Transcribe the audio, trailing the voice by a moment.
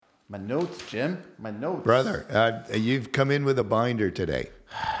My notes, Jim. My notes. Brother, you've come in with a binder today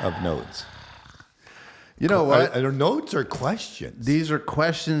of notes. You know what? Are notes or questions? These are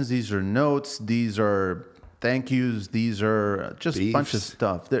questions. These are notes. These are thank yous. These are just a bunch of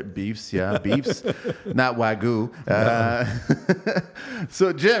stuff. They're beefs, yeah, beefs. Not Wagyu.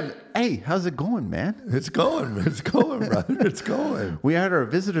 So, Jim, hey, how's it going, man? It's going, brother. It's going. We had our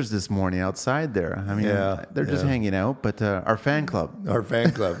visitors this morning outside there. I mean, they're just hanging out, but our fan club. Our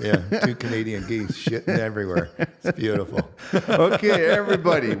fan club, yeah. 2 Canadian geese shitting everywhere. It's beautiful. Okay,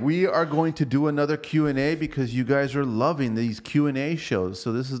 everybody, we are going to do another Q&A because you guys are loving these Q&A shows.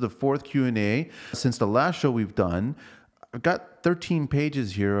 So this is the 4th Q&A since the last show we've done. I've got 13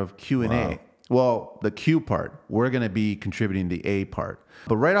 pages here of Q&A. Wow. Well, the Q part, we're going to be contributing the A part.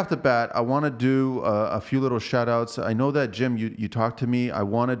 But right off the bat, I want to do a few little shout outs. I know that, Jim, you talked to me. I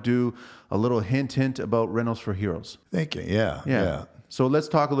want to do a little hint about Rentals for Heroes. Thank you. Yeah. So let's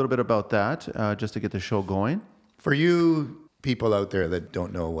talk a little bit about that just to get the show going. For you people out there that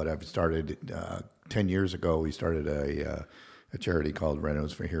don't know what I've started, 10 years ago, we started a charity called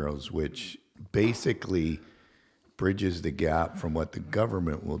Rentals for Heroes, which basically bridges the gap from what the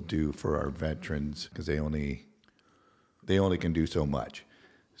government will do for our veterans because they only can do so much.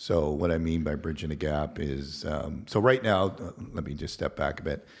 So what I mean by bridging the gap is, so right now, let me just step back a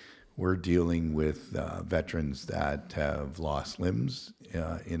bit. We're dealing with veterans that have lost limbs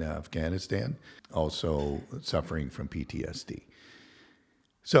in Afghanistan, also suffering from PTSD.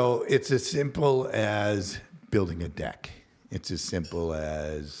 So it's as simple as building a deck. It's as simple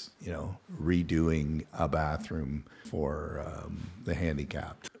as, redoing a bathroom for the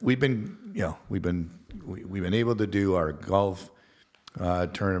handicapped. We've been able to do our golf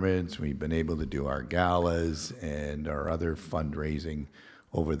tournaments. We've been able to do our galas and our other fundraising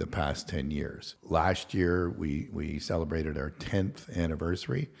over the past 10 years. Last year, we celebrated our 10th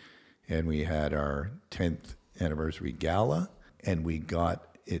anniversary, and we had our 10th anniversary gala, and we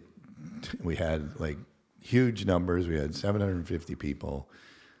had like huge numbers. We had 750 people.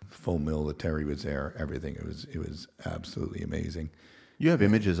 Full military was there. Everything. It was absolutely amazing. You have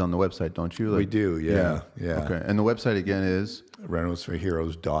images on the website, don't you? We do. Yeah. Okay. And the website again is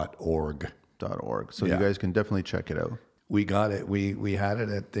rentalsforheroes.org. So you guys can definitely check it out. We got it. We had it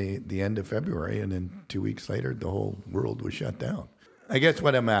at the end of February, and then 2 weeks later, the whole world was shut down. I guess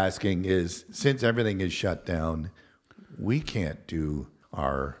what I'm asking is, since everything is shut down, we can't do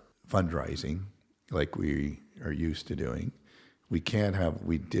our fundraising like we are used to doing. We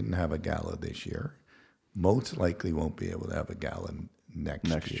didn't have a gala this year. Most likely won't be able to have a gala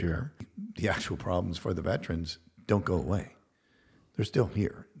next year. The actual problems for the veterans don't go away. They're still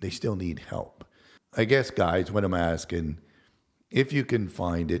here. They still need help. I guess, guys, what I'm asking, if you can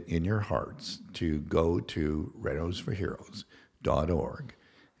find it in your hearts to go to rentalsforheroes.org,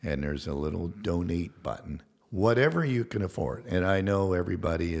 and there's a little donate button, whatever you can afford. And I know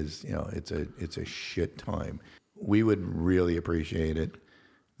everybody is, it's a shit time. We would really appreciate it.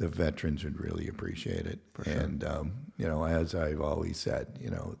 The veterans would really appreciate it. For sure. And, as I've always said,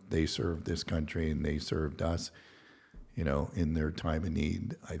 they served this country and they served us, in their time of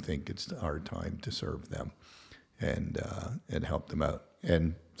need. I think it's our time to serve them and help them out.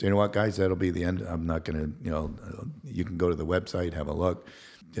 And so, you know what, guys, that'll be the end. I'm not going to, you can go to the website, have a look.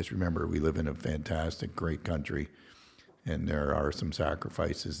 Just remember, we live in a fantastic, great country, and there are some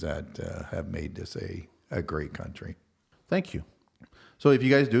sacrifices that have made this a great country. Thank you. So if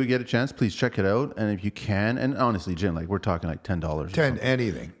you guys do get a chance, please check it out. And if you can, and honestly, Jim, we're talking like $10.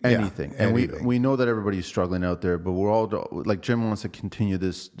 Anything. Anything. And we know that everybody's struggling out there, but we're all, like, Jim wants to continue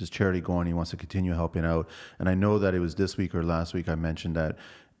this charity going. He wants to continue helping out. And I know that it was this week or last week I mentioned that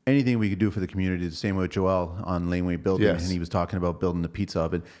anything we could do for the community, the same way with Joel on Laneway Building, and he was talking about building the pizza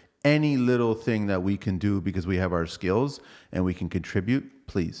oven. Any little thing that we can do because we have our skills and we can contribute,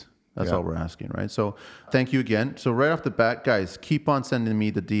 please. That's all we're asking, right? So thank you again. So right off the bat, guys, keep on sending me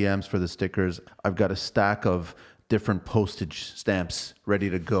the DMs for the stickers. I've got a stack of different postage stamps ready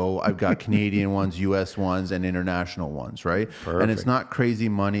to go. I've got Canadian ones, US ones, and international ones, right? Perfect. And it's not crazy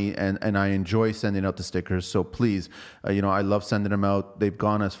money, and I enjoy sending out the stickers. So please, I love sending them out. They've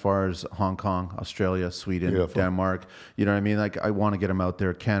gone as far as Hong Kong, Australia, Sweden, Beautiful. Denmark. You know what I mean? Like, I want to get them out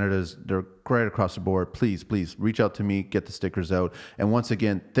there. They're right across the board. Please reach out to me, get the stickers out. And once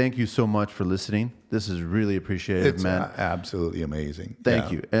again, thank you so much for listening. This is really appreciated, man. It's absolutely amazing.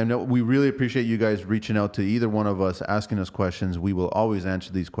 Thank you. And we really appreciate you guys reaching out to either one of us, asking us questions. We will always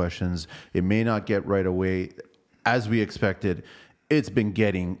answer these questions. It may not get right away as we expected. It's been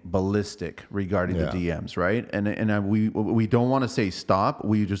getting ballistic regarding the DMs, right? And we don't want to say stop.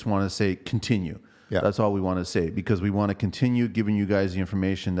 We just want to say continue. Yeah. That's all we want to say, because we want to continue giving you guys the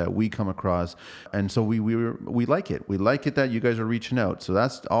information that we come across. And so we like it. We like it that you guys are reaching out. So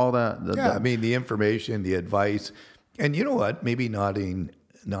that's all that. I mean, the information, the advice, and you know what? Maybe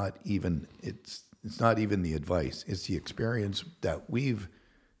it's not even the advice. It's the experience that we've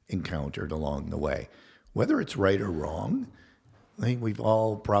encountered along the way. Whether it's right or wrong, I think we've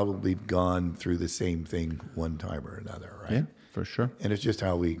all probably gone through the same thing one time or another, right? Yeah, for sure. And it's just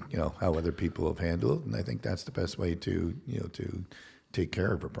how how other people have handled it. And I think that's the best way to take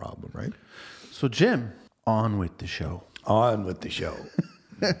care of a problem, right? So Jim, on with the show. On with the show.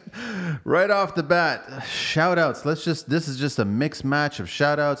 Right off the bat, shout outs. This is just a mixed match of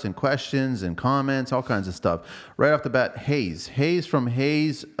shout outs and questions and comments, all kinds of stuff. Right off the bat, Hayes from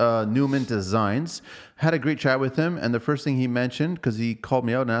Hayes Newman Designs. Had a great chat with him, and the first thing he mentioned, because he called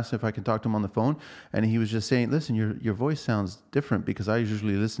me out and asked if I could talk to him on the phone, and he was just saying, listen, your voice sounds different, because I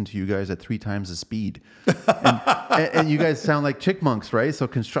usually listen to you guys at 3 times the speed. and you guys sound like chipmunks, right? So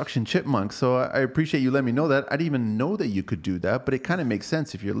construction chipmunks. So I appreciate you letting me know that. I didn't even know that you could do that, but it kind of makes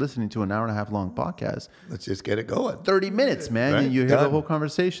sense if you're listening to an hour and a half long podcast. Let's just get it going. 30 minutes, man, right? and you hear the whole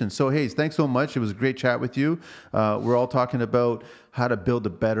conversation. So Hayes, thanks so much. It was a great chat with you. We're all talking about how to build a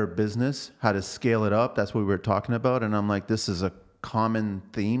better business, how to scale it up. That's what we were talking about. And I'm like, this is a common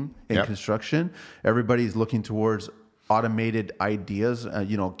theme in construction. Everybody's looking towards automated ideas,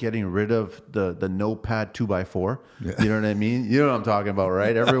 getting rid of the notepad 2x4. Yeah. You know what I mean? You know what I'm talking about,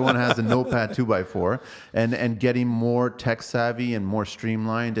 right? Everyone has a notepad 2x4 and getting more tech savvy and more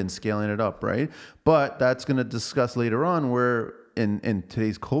streamlined and scaling it up, right? But that's going to discuss later on where in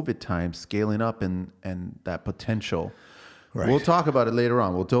today's COVID time, scaling up and that potential. Right. We'll talk about it later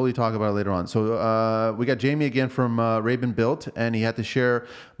on. We'll totally talk about it later on. So we got Jamie again from Raven Built, and he had to share,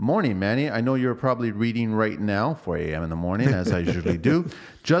 morning, Manny. I know you're probably reading right now, 4 a.m. in the morning, as I usually do.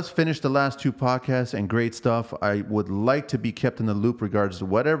 Just finished the last 2 podcasts, and great stuff. I would like to be kept in the loop regards to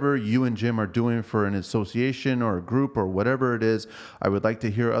whatever you and Jim are doing for an association or a group or whatever it is. I would like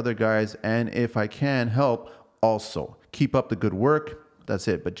to hear other guys, and if I can help, also. Keep up the good work. That's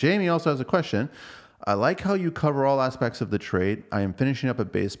it. But Jamie also has a question. I like how you cover all aspects of the trade. I am finishing up a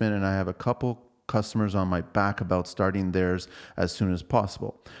basement, and I have a couple customers on my back about starting theirs as soon as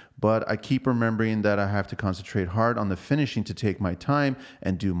possible. But I keep remembering that I have to concentrate hard on the finishing to take my time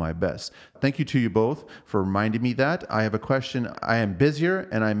and do my best. Thank you to you both for reminding me that. I have a question. I am busier,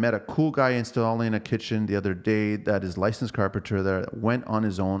 and I met a cool guy installing a kitchen the other day that is licensed carpenter that went on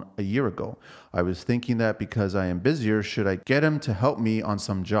his own a year ago. I was thinking that because I am busier, should I get him to help me on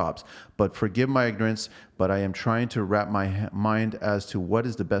some jobs? But forgive my ignorance, but I am trying to wrap my mind as to what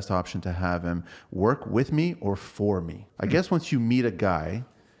is the best option to have him work with me or for me. I guess once you meet a guy,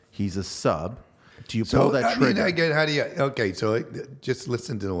 he's a sub. Do you pull that trigger? Okay, so just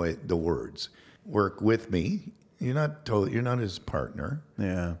listen to the words. Work with me. You're not his partner.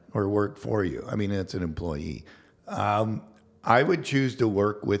 Yeah. Or work for you. I mean, it's an employee. I would choose to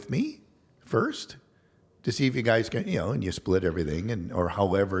work with me first to see if you guys can, and you split everything or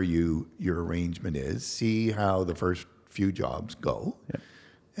however your arrangement is, see how the first few jobs go,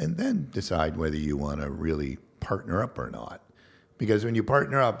 and then decide whether you want to really partner up or not. Because when you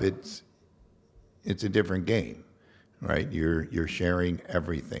partner up, it's a different game, right? You're sharing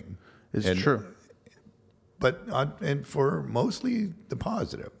everything. It's true. But and for mostly the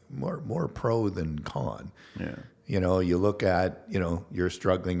positive, more pro than con. Yeah. You look at, you're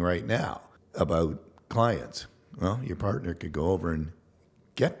struggling right now about clients. Well, your partner could go over and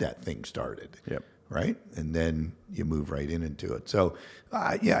get that thing started. Yep. Right? And then you move right into it. So,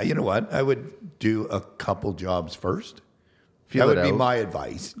 you know what? I would do a couple jobs first. That would be my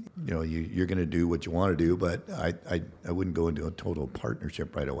advice. You're going to do what you want to do, but I wouldn't go into a total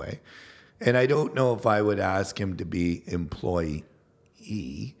partnership right away. And I don't know if I would ask him to be employee.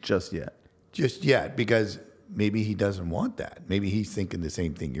 Just yet, because maybe he doesn't want that. Maybe he's thinking the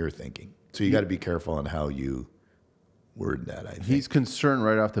same thing you're thinking. So you got to be careful on how you word that, I think. He's concerned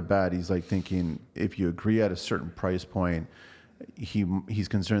right off the bat. He's like thinking if you agree at a certain price point, he's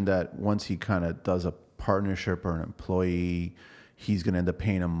concerned that once he kind of does a partnership or an employee, he's going to end up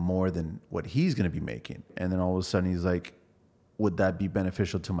paying him more than what he's going to be making. And then all of a sudden he's like, would that be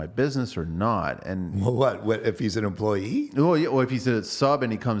beneficial to my business or not? And well, what if he's an employee? Oh, yeah. Well, if he's a sub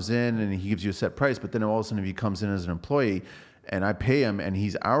and he comes in and he gives you a set price, but then all of a sudden if he comes in as an employee and I pay him and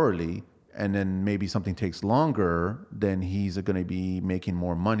he's hourly, and then maybe something takes longer, then he's going to be making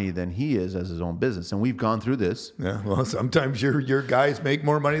more money than he is as his own business. And we've gone through this. Yeah. Well, sometimes your guys make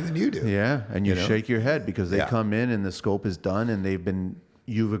more money than you do. Yeah. And you shake your head because they come in and the scope is done and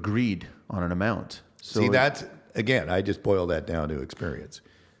you've agreed on an amount. So see, that's, again, I just boil that down to experience.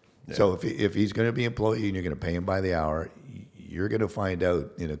 Yeah. So if he's going to be employee and you're going to pay him by the hour, you're going to find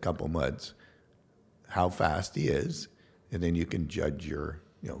out in a couple months how fast he is, and then you can judge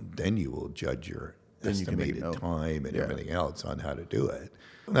then you will judge your estimated time and everything else on how to do it.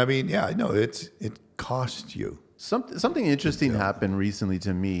 I mean, it costs you. Something interesting happened recently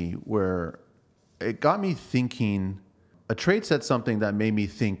to me where it got me thinking. A trade said something that made me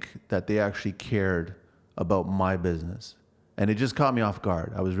think that they actually cared about my business. And it just caught me off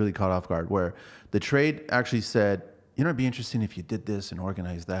guard. I was really caught off guard where the trade actually said, it'd be interesting if you did this and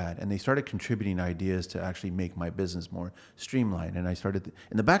organized that. And they started contributing ideas to actually make my business more streamlined. And I started,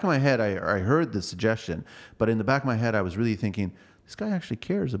 in the back of my head, I heard the suggestion, but in the back of my head, I was really thinking, this guy actually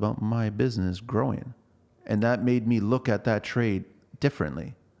cares about my business growing. And that made me look at that trade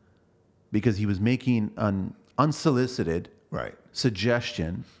differently because he was making an unsolicited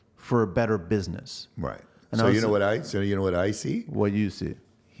suggestion for a better business. Right. And so you know what I see? What do you see?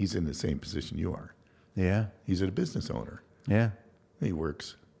 He's in the same position you are. Yeah. He's a business owner. Yeah. He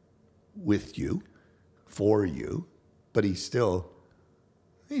works with you, for you, but he's a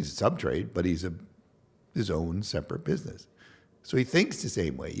sub-trade, but he's his own separate business. So he thinks the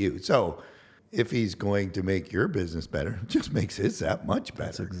same way you. So if he's going to make your business better, it just makes his that much better.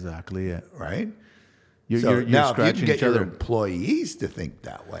 That's exactly it. Right? You're now, scratching if you can get each your other. Employees to think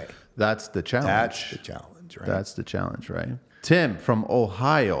that way. That's the challenge. That's the challenge, right? That's the challenge, right? Tim from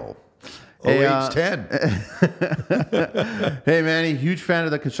Ohio. OH10. Hey, Manny, huge fan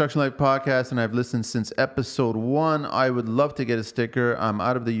of the Construction Life podcast, and I've listened since episode 1. I would love to get a sticker. I'm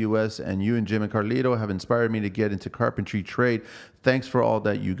out of the U.S., and you and Jim and Carlito have inspired me to get into carpentry trade. Thanks for all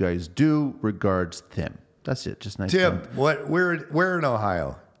that you guys do. Regards, Tim. That's it. Just nice. Tim, where in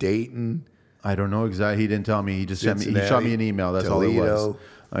Ohio? Dayton? I don't know exactly. He didn't tell me. He just sent me. He shot me an email. That's Toledo. all it was.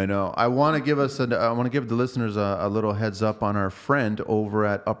 I know. I want to give the listeners a little heads up on our friend over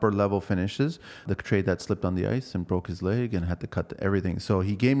at Upper Level Finishes, the trade that slipped on the ice and broke his leg and had to cut everything. So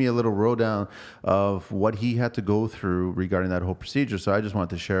he gave me a little rundown of what he had to go through regarding that whole procedure. So I just wanted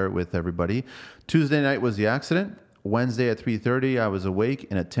to share it with everybody. Tuesday night was the accident. Wednesday at 3:30, I was awake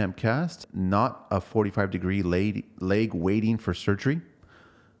in a temp cast, not a 45-degree leg waiting for surgery.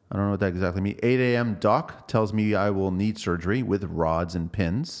 I don't know what that exactly means. 8 a.m. doc tells me I will need surgery with rods and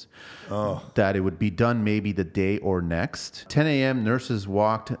pins. Oh. That it would be done maybe the day or next. 10 a.m. nurses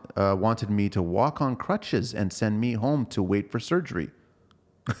wanted me to walk on crutches and send me home to wait for surgery.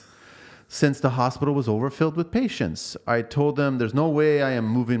 Since the hospital was overfilled with patients, I told them there's no way I am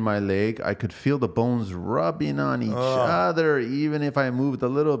moving my leg. I could feel the bones rubbing on each other even if I moved a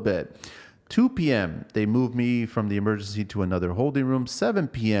little bit. 2 p.m., they moved me from the emergency to another holding room. 7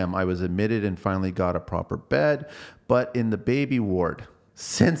 p.m., I was admitted and finally got a proper bed, but in the baby ward,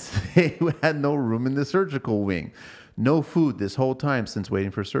 since they had no room in the surgical wing. No food this whole time since waiting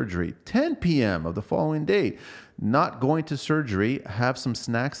for surgery. 10 p.m. of the following day, not going to surgery, have some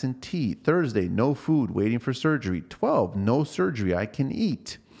snacks and tea. Thursday, no food, waiting for surgery. 12, no surgery, I can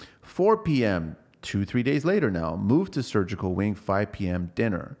eat. 4 p.m., 2-3 days later now, moved to surgical wing, 5 p.m.,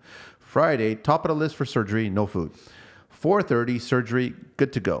 dinner. Friday, top of the list for surgery, no food. 4:30, surgery,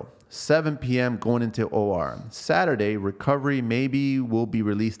 good to go. 7 p.m., going into OR. Saturday, recovery, maybe will be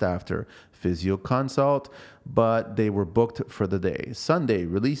released after. Physio consult, but they were booked for the day. Sunday,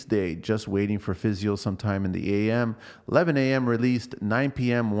 release day, just waiting for physio sometime in the a.m. 11 a.m. released. 9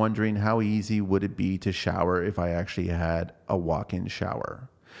 p.m., wondering how easy would it be to shower if I actually had a walk-in shower.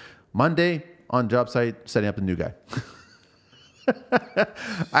 Monday, on job site, setting up the new guy.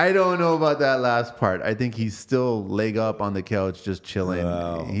 I don't know about that last part. I think he's still leg up on the couch, just chilling.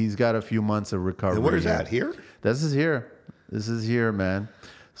 Wow. He's got a few months of recovery. And where's that? Here? This is here. This is here, man.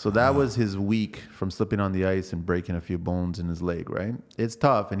 So that was his week from slipping on the ice and breaking a few bones in his leg, right? It's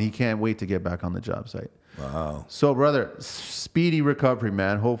tough, and he can't wait to get back on the job site. Wow. So, brother, speedy recovery,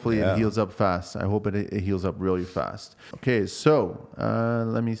 man. Hopefully it heals up fast. I hope it heals up really fast. Okay, so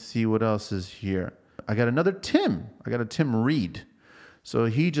let me see what else is here. I got another Tim. I got a Tim Reed. So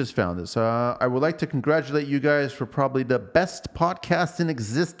he just found this. I would like to congratulate you guys for probably the best podcast in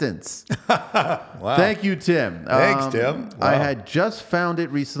existence. Wow. Thank you, Tim. Thanks, Tim. Wow. I had just found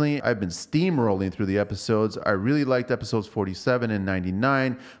it recently. I've been steamrolling through the episodes. I really liked episodes 47 and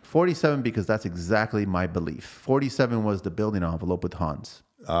 99. 47 because that's exactly my belief. 47 was the building envelope with Hans.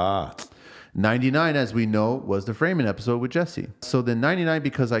 99, as we know, was the framing episode with Jesse. So then 99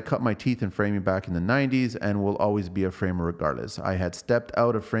 because I cut my teeth in framing back in the 90s and will always be a framer regardless. I had stepped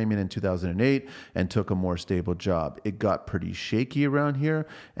out of framing in 2008 and took a more stable job. It got pretty shaky around here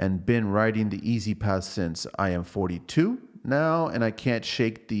and been riding the easy path since. I am 42, now, and I can't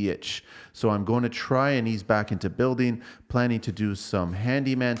shake the itch. So I'm going to try and ease back into building, planning to do some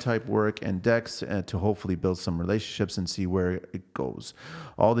handyman type work and decks to hopefully build some relationships and see where it goes.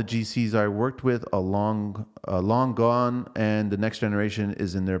 All the GCs I worked with are long gone, and the next generation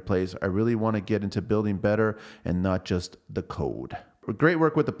is in their place. I really want to get into building better and not just the code. Great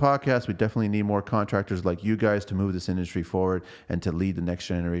work with the podcast. We definitely need more contractors like you guys to move this industry forward and to lead the next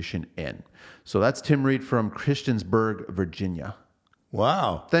generation in. So that's Tim Reed from Christiansburg, Virginia.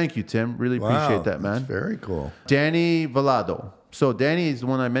 Wow. Thank you, Tim. Really appreciate that, man. That's very cool. Danny Velado. So Danny is the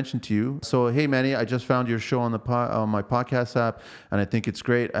one I mentioned to you. So, hey, Manny, I just found your show on on my podcast app, and I think it's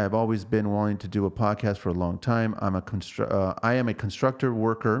great. I've always been wanting to do a podcast for a long time. I am a constructor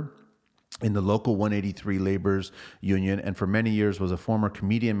worker in the local 183 Laborers Union, and for many years was a former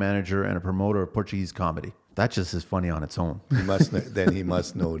comedian manager and a promoter of Portuguese comedy. That just is funny on its own. He must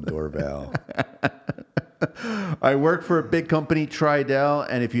know Dorval. I work for a big company, Tridel,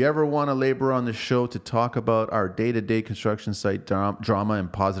 and if you ever want a laborer on the show to talk about our day-to-day construction site drama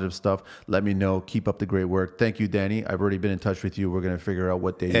and positive stuff, let me know. Keep up the great work. Thank you, Danny. I've already been in touch with you. We're going to figure out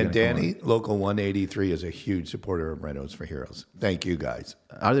what day you're going to come on. And Danny, Local 183 is a huge supporter of Renos for Heroes. Thank you, guys.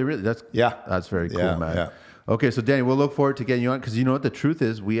 Are they really? That's very cool, man. Yeah. Okay, so Danny, we'll look forward to getting you on, because you know what? The truth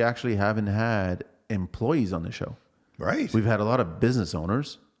is we actually haven't had employees on the show. Right. We've had a lot of business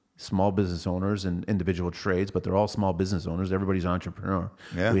owners, small business owners and individual trades, but they're all small business owners. Everybody's an entrepreneur.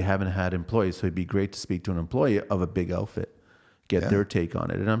 Yeah. We haven't had employees, so it'd be great to speak to an employee of a big outfit, get their take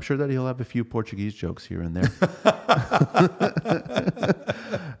on it. And I'm sure that he'll have a few Portuguese jokes here and there.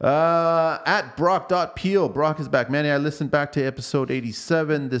 At Brock.Peel. Brock is back. Manny, I listened back to episode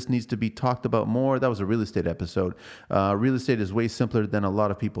 87. This needs to be talked about more. That was a real estate episode. Real estate is way simpler than a lot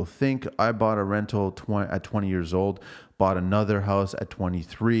of people think. I bought a rental at 20 years old. Bought another house at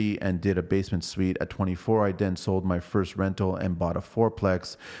 23 and did a basement suite at 24. I then sold my first rental and bought a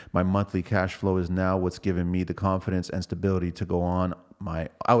fourplex. My monthly cash flow is now what's given me the confidence and stability to go out on my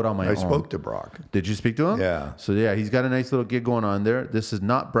own. I spoke to Brock. Did you speak to him? Yeah. So yeah, he's got a nice little gig going on there. This is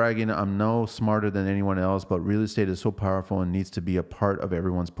not bragging. I'm no smarter than anyone else, but real estate is so powerful and needs to be a part of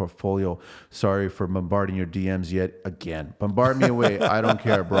everyone's portfolio. Sorry for bombarding your DMs yet again. Bombard me away. I don't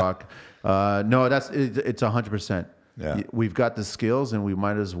care, Brock. No, it's 100%. Yeah. We've got the skills and we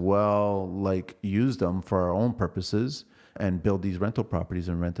might as well use them for our own purposes and build these rental properties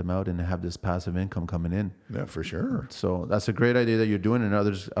and rent them out and have this passive income coming in. Yeah, for sure. So that's a great idea that you're doing, and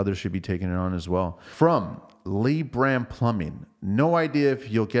others should be taking it on as well. From Lee Bram Plumbing. No idea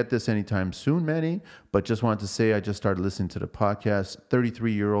if you'll get this anytime soon, Manny, but just wanted to say I just started listening to the podcast.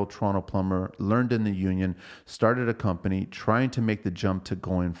 33-year-old Toronto plumber, learned in the union, started a company, trying to make the jump to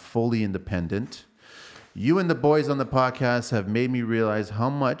going fully independent. You and the boys on the podcast have made me realize how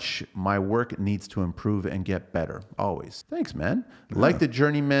much my work needs to improve and get better. Always. Thanks, man. Yeah. Like the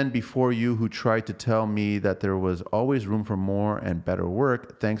journeymen before you who tried to tell me that there was always room for more and better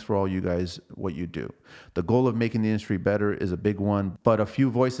work. Thanks for all you guys, what you do. The goal of making the industry better is a big one, but a few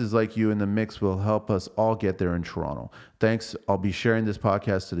voices like you in the mix will help us all get there in Toronto. Thanks. I'll be sharing this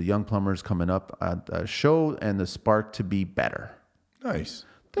podcast to the young plumbers coming up at the show and the spark to be better. Nice.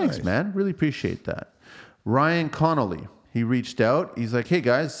 Thanks, man. Really appreciate that. Ryan Connolly, he reached out. He's like, hey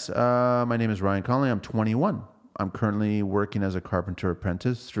guys, my name is Ryan Connolly. I'm 21. I'm currently working as a carpenter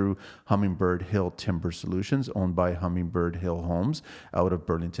apprentice through Hummingbird Hill Timber Solutions, owned by Hummingbird Hill Homes out of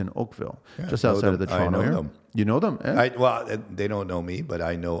Burlington, Oakville, just outside of the Toronto area. Them. You know them? Eh? Well, they don't know me, but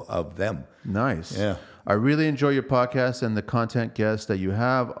I know of them. Nice. Yeah. I really enjoy your podcast and the content guests that you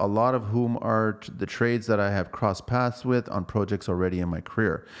have, a lot of whom are the trades that I have crossed paths with on projects already in my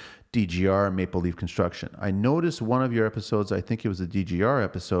career. DGR, Maple Leaf Construction. I noticed one of your episodes, I think it was the DGR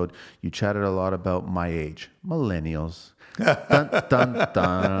episode, you chatted a lot about my age, millennials. Dun, dun,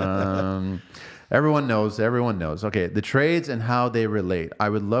 dun. Everyone knows. Okay, the trades and how they relate. I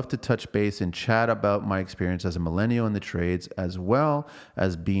would love to touch base and chat about my experience as a millennial in the trades, as well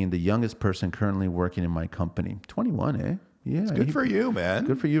as being the youngest person currently working in my company. 21, eh? Yeah, it's good for you, man.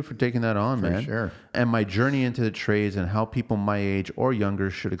 Good for you for taking that on, man. For sure. And my journey into the trades and how people my age or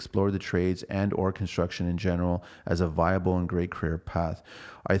younger should explore the trades and or construction in general as a viable and great career path.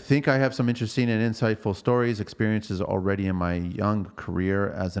 I think I have some interesting and insightful stories, experiences already in my young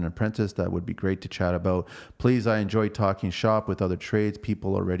career as an apprentice that would be great to chat about. Please, I enjoy talking shop with other trades,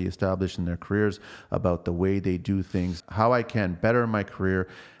 people already established in their careers about the way they do things, how I can better my career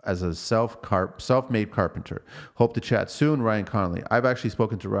as a self-made carpenter. Hope to chat soon. soon, Ryan Connolly. I've actually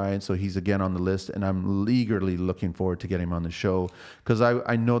spoken to Ryan, so he's again on the list, and I'm eagerly looking forward to getting him on the show because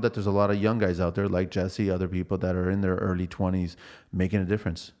I know that there's a lot of young guys out there like Jesse, other people that are in their early 20s making a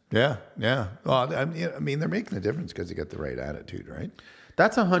difference. Yeah. Well, I mean, they're making a difference because they got the right attitude, right?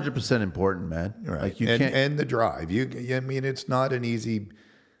 That's 100% important, man. Right. Like you can't, and the drive. I mean, it's not an easy.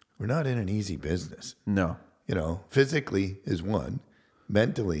 We're not in an easy business. no. Physically is one,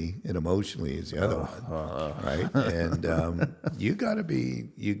 mentally and emotionally is the other one, right? And you got to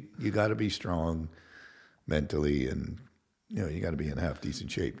be strong mentally, and you got to be in half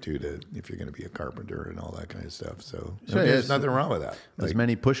decent shape too if you're going to be a carpenter and all that kind of stuff. So there's nothing wrong with that. As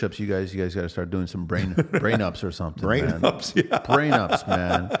many push-ups, you guys got to start doing some brain ups or something. Brain ups, yeah. Brain ups,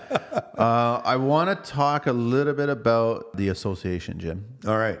 man. I want to talk a little bit about the association, Jim.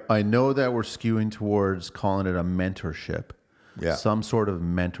 All right. I know that we're skewing towards calling it a mentorship. Yeah. Some sort of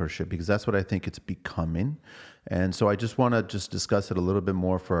mentorship, because that's what I think it's becoming. And so I just want to discuss it a little bit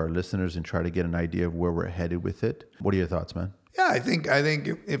more for our listeners and try to get an idea of where we're headed with it. What are your thoughts, man? Yeah, I think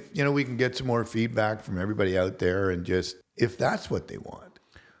if we can get some more feedback from everybody out there, and just if that's what they want.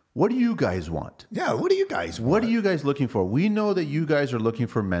 What do you guys want? Yeah, what do you guys want? What are you guys looking for? We know that you guys are looking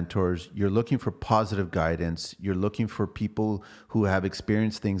for mentors. You're looking for positive guidance. You're looking for people who have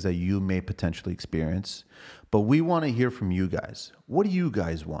experienced things that you may potentially experience. But we want to hear from you guys. What do you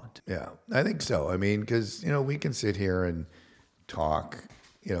guys want? Yeah, I think so. I mean, because, we can sit here and talk,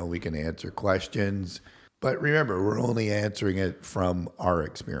 we can answer questions. But remember, we're only answering it from our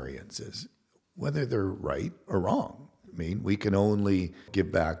experiences, whether they're right or wrong. I mean, we can only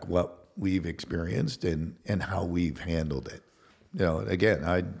give back what we've experienced and how we've handled it. Again,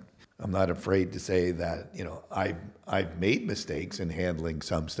 I'm not afraid to say that, I've made mistakes in handling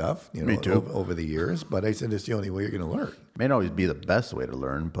some stuff, Me too. over the years, but I said it's the only way you're going to learn. May not always be the best way to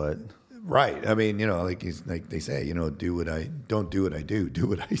learn, but right. I mean, like they say, don't do what I do, do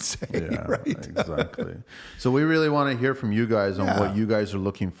what I say. yeah, right. Exactly. So we really want to hear from you guys on what you guys are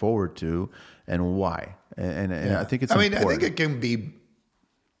looking forward to and why. And I think it's important. I think it can be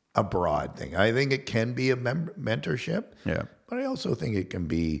a broad thing. I think it can be a mentorship. Yeah. But I also think it can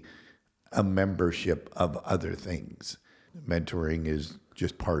be a membership of other things. Mentoring is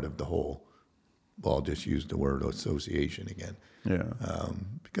just part of the whole. Well, I'll just use the word association again. Yeah.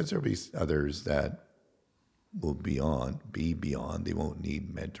 Because there'll be others that will be beyond. They won't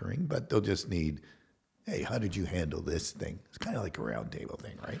need mentoring, but they'll just need, hey, how did you handle this thing? It's kind of like a round table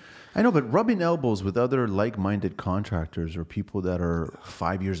thing, right? I know, but rubbing elbows with other like-minded contractors or people that are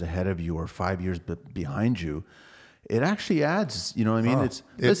 5 years ahead of you or 5 years behind you, it actually adds, you know what I mean?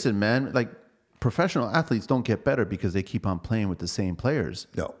 Listen, man, like professional athletes don't get better because they keep on playing with the same players.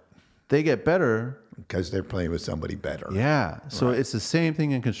 No. They get better because they're playing with somebody better. Yeah. So It's the same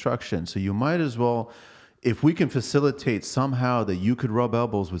thing in construction. So you might as well, if we can facilitate somehow that you could rub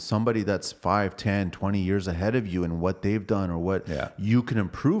elbows with somebody that's 5, 10, 20 years ahead of you and what they've done or what you can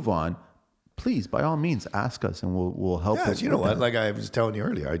improve on, please, by all means, ask us and we'll help. Yeah, you know what? Like I was telling you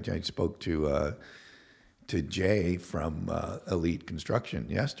earlier, I spoke to Jay from Elite Construction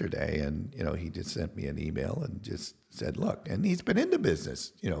yesterday, and he just sent me an email and just said, look, and he's been in the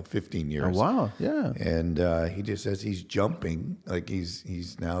business 15 years. Oh, wow. Yeah. And he just says he's jumping, like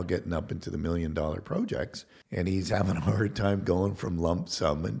he's now getting up into the $1 million projects, and he's having a hard time going from lump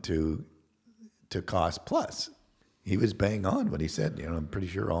sum into cost plus. He was bang on when he said, I'm pretty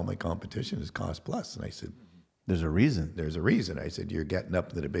sure all my competition is cost plus. And I said, there's a reason. There's a reason. I said, you're getting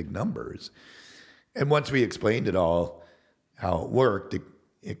up to the big numbers. And once we explained it all, how it worked,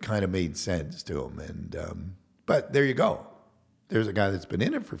 it kind of made sense to him. And but there you go. There's a guy that's been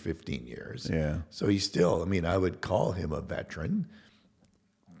in it for 15 years. Yeah. So he's still, I would call him a veteran,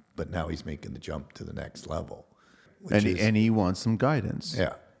 but now he's making the jump to the next level. And he wants some guidance.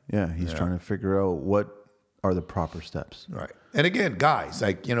 Yeah. Yeah. He's trying to figure out what are the proper steps. Right. And again, guys,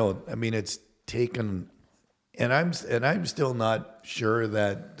 like, it's taken, and I'm still not sure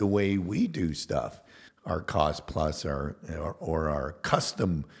that the way we do stuff, our cost plus or our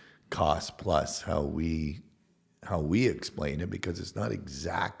custom cost plus, how we explain it, because it's not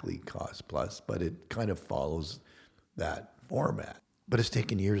exactly cost plus, but it kind of follows that format. But it's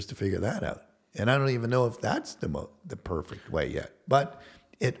taken years to figure that out. And I don't even know if that's the perfect way yet. But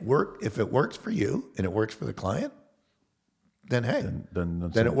if it works for you and it works for the client, then hey,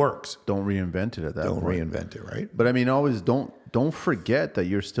 then it works. Don't reinvent it at that point. Don't reinvent it, right? But always don't forget that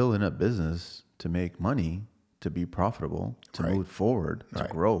you're still in a business to make money, to be profitable, to move forward, to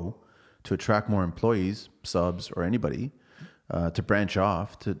grow, to attract more employees, subs, or anybody. to branch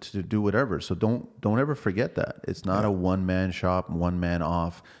off, to do whatever. So don't ever forget that. It's not a one-man shop, one-man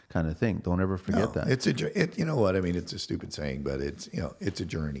off kind of thing. Don't ever forget that. It's you know what I mean. It's a stupid saying, but it's a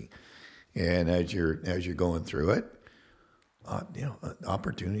journey, and as you're going through it,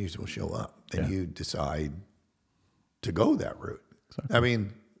 opportunities will show up, and you decide to go that route. Exactly. I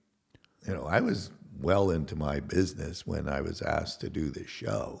mean, I was well into my business when I was asked to do this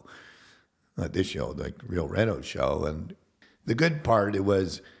show, not this show, like Real Reno show, and the good part, it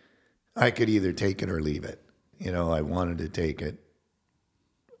was I could either take it or leave it. I wanted to take it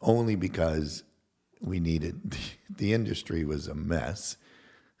only because we needed, the industry was a mess.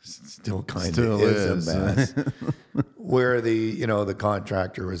 Still kind of is a mess. Where the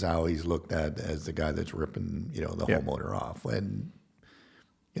contractor was always looked at as the guy that's ripping, the homeowner off. And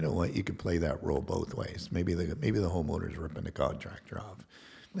you know what, you could play that role both ways. Maybe the homeowner's ripping the contractor off.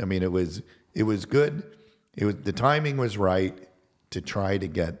 I mean, it was good. The timing was right to try to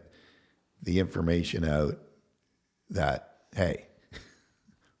get the information out that, hey,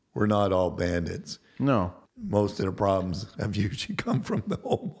 we're not all bandits. No. Most of the problems have usually come from the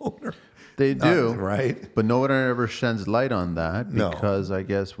homeowner. They do. Right? But no one ever sheds light on that No. because I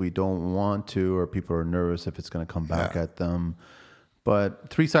guess we don't want to, or people are nervous if it's going to come back at them. But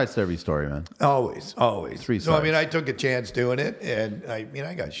 3 sides to every story, man. Always. 3 sides. So, I mean, I took a chance doing it, and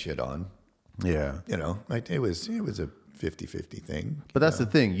I got shit on. Yeah. It was a 50-50 thing. But that's the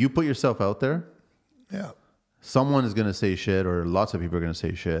thing. You put yourself out there. Yeah. Someone is going to say shit, or lots of people are going to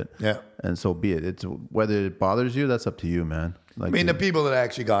say shit. Yeah. And so be it. It's whether it bothers you, that's up to you, man. Like, I mean, the people that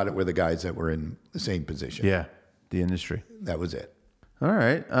actually got it were the guys that were in the same position. Yeah. The industry. That was it. All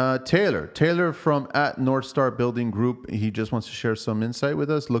right. Taylor from at North Star Building Group. He just wants to share some insight with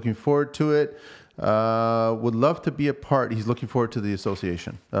us. Looking forward to it. Would love to be a part. He's looking forward to the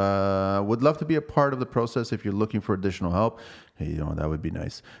association. Would love to be a part of the process if you're looking for additional help. Hey, that would be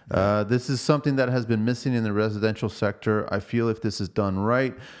nice. This is something that has been missing in the residential sector. I feel if this is done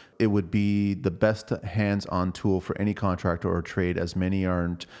right, it would be the best hands-on tool for any contractor or trade, as many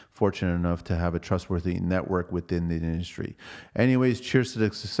aren't fortunate enough to have a trustworthy network within the industry. Anyways, cheers to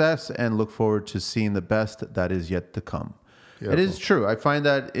the success and look forward to seeing the best that is yet to come. Beautiful. It is true. I find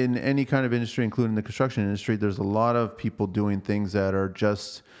that in any kind of industry, including the construction industry, there's a lot of people doing things that are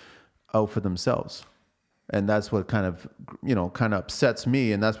just out for themselves. And that's what kind of upsets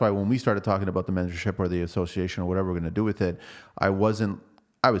me. And that's why when we started talking about the mentorship or the association or whatever we're going to do with it, I was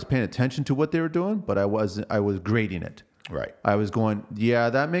paying attention to what they were doing, but I was grading it. Right. I was going, yeah,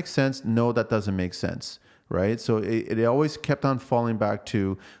 that makes sense. No, that doesn't make sense. Right. So it always kept on falling back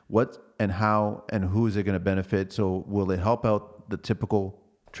to what and how and who is it going to benefit. So will it help out the typical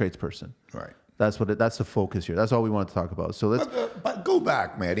tradesperson? Right. That's the focus here. That's all we want to talk about. So let's but go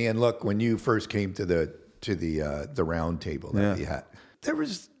back, Manny, and look, when you first came to the round table that we had, there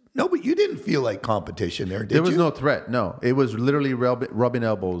was but you didn't feel like competition there, did you? There was no threat. No, it was literally rubbing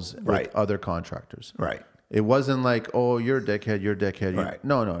elbows with other contractors. Right. It wasn't like, oh, you're a dickhead, you're a dickhead. Right.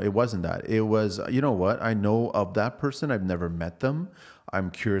 No, it wasn't that. It was, you know what? I know of that person. I've never met them.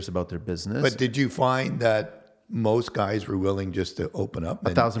 I'm curious about their business. But did you find that most guys were willing just to open up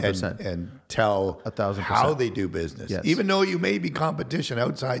 1,000% and tell 1,000% how they do business? Yes. Even though you may be competition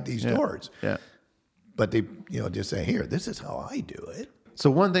outside these doors. Yeah. But they, just say, here, this is how I do it. So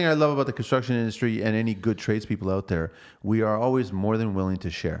one thing I love about the construction industry and any good tradespeople out there, we are always more than willing to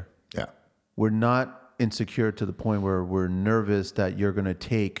share. Yeah. We're not insecure to the point where we're nervous that you're going to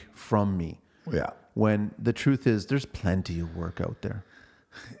take from me. Yeah. When the truth is, there's plenty of work out there.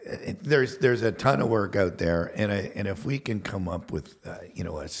 There's a ton of work out there, and if we can come up with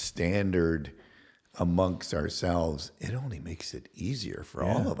a standard amongst ourselves, it only makes it easier for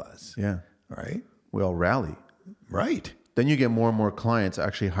all of us. Yeah. Right. We all rally. Right. Then you get more and more clients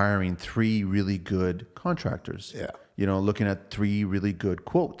actually hiring 3 really good contractors. Yeah. Looking at 3 really good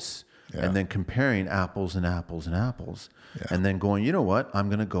quotes. Yeah. And then comparing apples and apples and apples. Yeah. And then going, you know what? I'm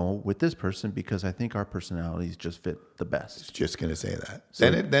going to go with this person because I think our personalities just fit the best. Just going to say that.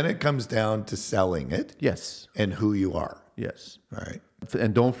 So, then it comes down to selling it. Yes. And who you are. Yes. Right.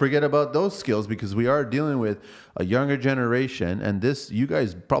 And don't forget about those skills because we are dealing with a younger generation. And this, you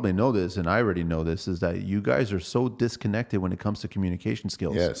guys probably know this, and I already know this, is that you guys are so disconnected when it comes to communication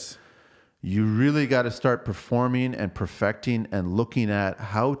skills. Yes. You really got to start performing and perfecting and looking at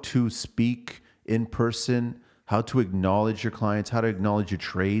how to speak in person, how to acknowledge your clients, how to acknowledge your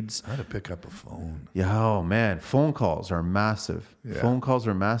trades. How to pick up a phone. Yeah, oh man, phone calls are massive. Yeah. Phone calls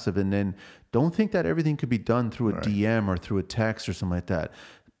are massive. And then don't think that everything could be done through a DM or through a text or something like that.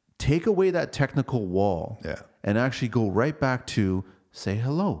 Take away that technical wall and actually go right back to say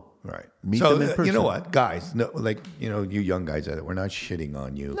hello. Right. Meet so, them in person. you know what, guys, no, like, you young guys, we're not shitting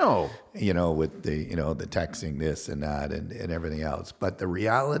on you. No. With the texting this and that and everything else. But the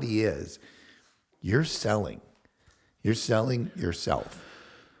reality is you're selling yourself,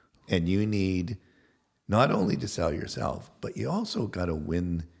 and you need not only to sell yourself, but you also got to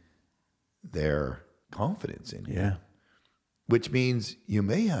win their confidence in you. Yeah. Which means you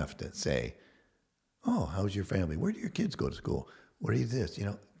may have to say, oh, how's your family? Where do your kids go to school? What is this?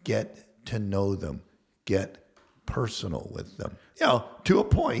 Get to know them. Get personal with them. To a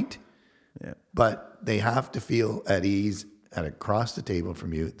point. Yeah. But they have to feel at ease and across the table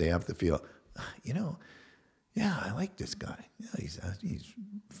from you. They have to feel, yeah, I like this guy. Yeah, he's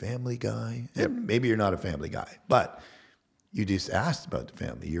a family guy. And maybe you're not a family guy, but you just asked about the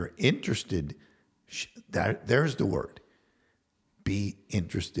family. You're interested. There's the word. Be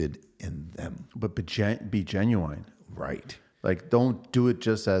interested in them. But be genuine. Right. Like, don't do it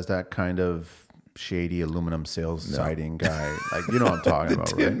just as that kind of shady aluminum sales siding guy. Like, you know what I'm talking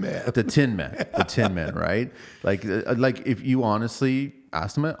about, right? Man. The Tin Man. The Tin Man, right? Like if you honestly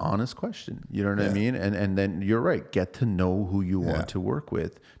ask them an honest question, you know what I mean? And then you're right. Get to know who you want to work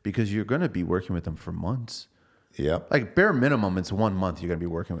with, because you're going to be working with them for months. Yep. Like, bare minimum, it's 1 month you're going to be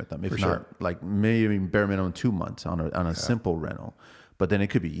working with them. If not, like, maybe bare minimum 2 months on a simple rental. But then it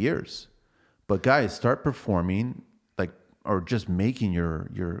could be years. But guys, start performing, or just making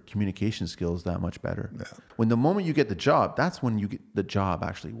your communication skills that much better. Yeah. When the moment you get the job, that's when the job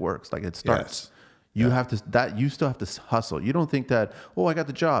actually works. Like, it starts. Yes. You still have to hustle. You don't think that, I got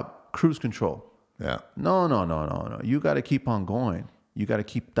the job, cruise control. Yeah. No. You got to keep on going. You got to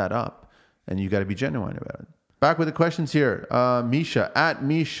keep that up, and you got to be genuine about it. Back with the questions here. Misha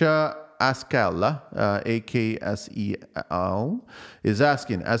Askel, AKSEL, is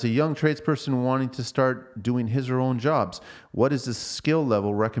asking, as a young tradesperson wanting to start doing his or her own jobs, what is the skill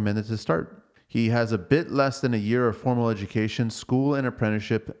level recommended to start? He has a bit less than a year of formal education, school and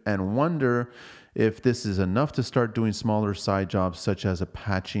apprenticeship, and wonder if this is enough to start doing smaller side jobs such as a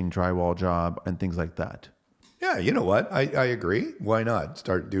patching drywall job and things like that. Yeah, you know what? I agree. Why not?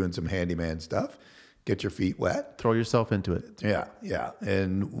 Start doing some handyman stuff. Get your feet wet. Throw yourself into it. Yeah.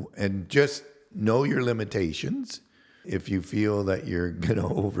 And just know your limitations. If you feel that you're going to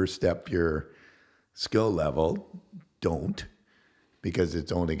overstep your skill level, don't, because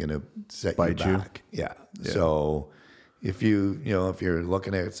it's only going to set you back. Yeah. So if you're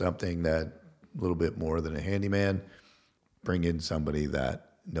looking at something that a little bit more than a handyman, bring in somebody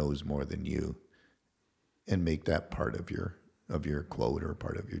that knows more than you and make that part of your quote or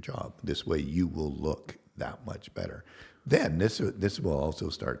part of your job. This way you will look that much better. Then this will also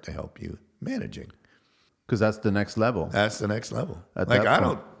start to help you managing. Because that's the next level. That's the next level.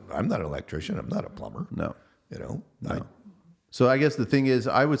 I'm not an electrician. I'm not a plumber. No. No. So I guess the thing is,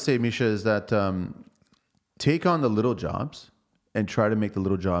 I would say, Misha, is that take on the little jobs and try to make the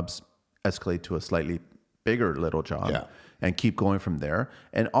little jobs escalate to a slightly bigger little job. Yeah. And keep going from there.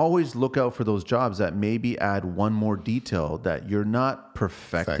 And always look out for those jobs that maybe add one more detail that you're not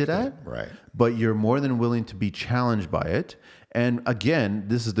perfected at, right? But you're more than willing to be challenged by it. And again,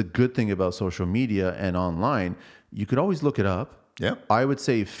 this is the good thing about social media and online. You could always look it up. Yeah. I would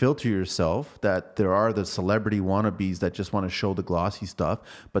say filter yourself, that there are the celebrity wannabes that just want to show the glossy stuff,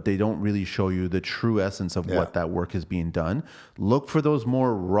 but they don't really show you the true essence of what that work is being done. Look for those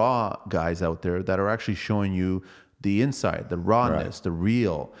more raw guys out there that are actually showing you the inside, the rawness, the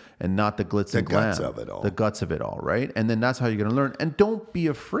real, and not the glitz and glam. The guts of it all, right? And then that's how you're going to learn. And don't be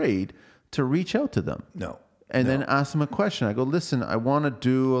afraid to reach out to them. No. And then ask them a question. I go, listen, I want to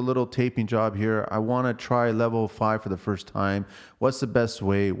do a little taping job here. I want to try level 5 for the first time. What's the best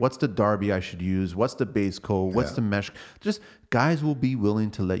way? What's the Darby I should use? What's the base coat? What's the mesh? Just guys will be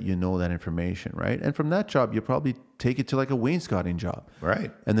willing to let you know that information, right? And from that job, you'll probably take it to like a wainscoting job.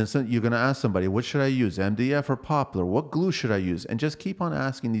 Right. And then you're going to ask somebody, what should I use? MDF or poplar? What glue should I use? And just keep on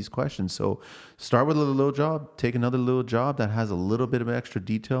asking these questions. So start with a little job, take another little job that has a little bit of extra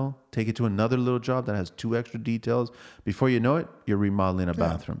detail, take it to another little job that has 2 extra details. Before you know it, you're remodeling a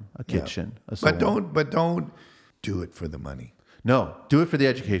bathroom, a kitchen, a salon. But don't do it for the money. No, do it for the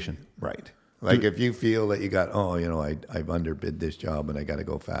education. Right. Like if you feel that you got, I've underbid this job and I got to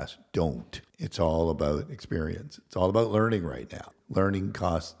go fast. Don't. It's all about experience. It's all about learning right now. Learning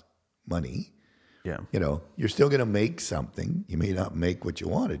costs money. Yeah. You're still going to make something. You may not make what you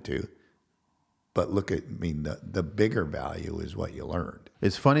wanted to, But look at, I mean, the bigger value is what you learned.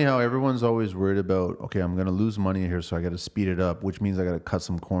 It's funny how everyone's always worried about, okay, I'm going to lose money here, so I got to speed it up, which means I got to cut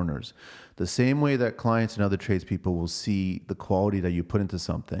some corners. The same way that clients and other tradespeople will see the quality that you put into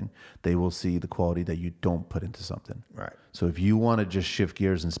something, they will see the quality that you don't put into something. Right. So if you want to just shift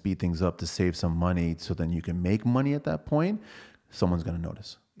gears and speed things up to save some money so then you can make money at that point, someone's going to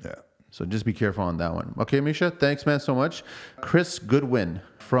notice. Yeah. So just be careful on that one. Okay, Misha, thanks, man, so much. Chris Goodwin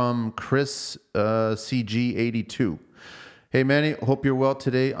from Chris CG82. Hey, Manny, hope you're well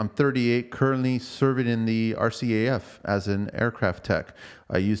today. I'm 38, currently serving in the RCAF as an aircraft tech.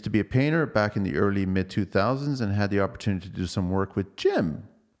 I used to be a painter back in the early mid-2000s and had the opportunity to do some work with Jim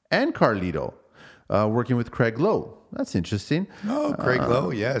and Carlito, working with Craig Lowe. That's interesting. Oh, Craig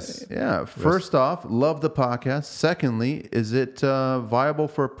Lowe, yes. Yeah. First off, love the podcast. Secondly, is it viable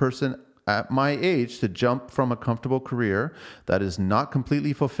for a person at my age to jump from a comfortable career that is not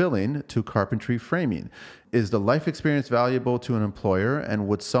completely fulfilling to carpentry framing? Is the life experience valuable to an employer, and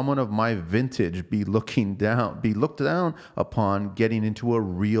would someone of my vintage be looked down upon getting into a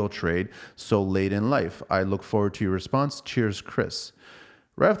real trade so late in life? I look forward to your response. Cheers, Chris.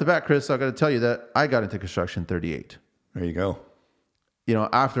 Right off the bat, Chris, I got to tell you that I got into construction 38. There you go. You know,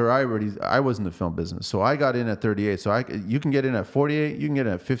 after I was in the film business, so I got in at 38. So you can get in at 48, you can get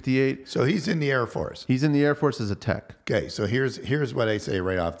in at 58. So he's in the Air Force. He's in the Air Force as a tech. Okay, so here's what I say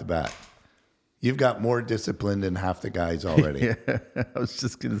right off the bat. You've got more discipline than half the guys already. Yeah, I was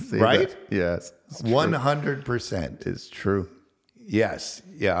just going to say right? that. Yes. 100%. It's true. Yes.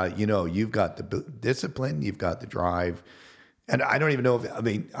 Yeah, you know, you've got the discipline, you've got the drive. And I don't even know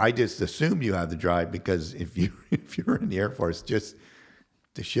I just assume you have the drive because if you're in the Air Force, just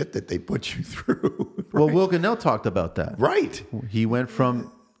the shit that they put you through. Right? Well, Wilgonell talked about that. Right. He went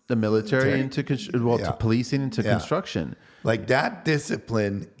from the military into to policing into construction. Like that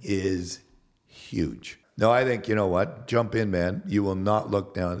discipline is huge. No, I think, you know what? Jump in, man. You will not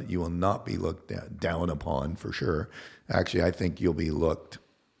look down. You will not be looked down upon for sure. Actually, I think you'll be looked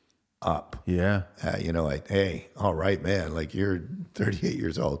up. Yeah. You know, like, hey, all right, man, like you're 38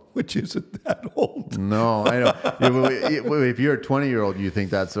 years old, which isn't that old. No, I know. If you're a 20-year-old, you think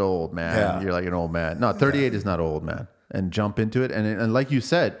that's old, man. Yeah. You're like an old man. No, 38 is not old, man. And jump into it. And like you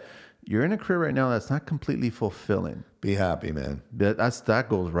said, you're in a career right now that's not completely fulfilling. Be happy, man. But that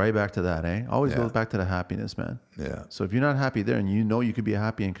goes right back to that, eh? Always goes back to the happiness, man. Yeah. So if you're not happy there and you know you could be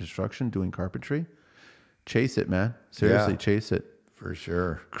happy in construction doing carpentry, chase it, man. Seriously, chase it. For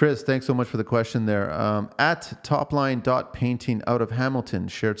sure. Chris, thanks so much for the question there. At topline.painting out of Hamilton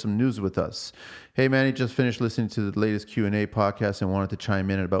shared some news with us. Hey, Manny, just finished listening to the latest Q&A podcast and wanted to chime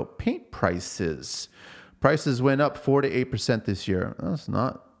in about paint prices. Prices went up 4 to 8% this year. That's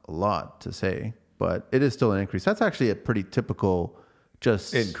not a lot to say, but it is still an increase. That's actually a pretty typical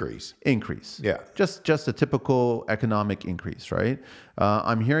increase. Yeah. Just a typical economic increase, right?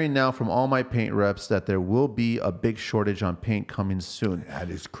 I'm hearing now from all my paint reps that there will be a big shortage on paint coming soon.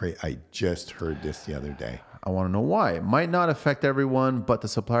 That is crazy. I just heard this the other day. I want to know why. It might not affect everyone, but the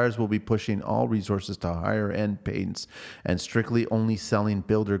suppliers will be pushing all resources to higher end paints and strictly only selling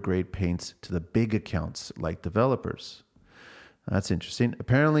builder grade paints to the big accounts like developers. That's interesting.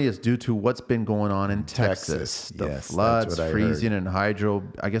 Apparently, it's due to what's been going on in Texas. The floods, freezing, and hydro.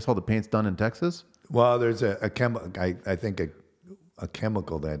 I guess all the paint's done in Texas? Well, there's a chemical, I think a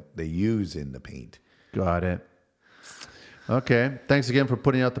chemical that they use in the paint. Got it. Okay. Thanks again for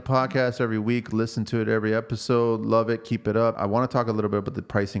putting out the podcast every week. Listen to it every episode. Love it. Keep it up. I want to talk a little bit about the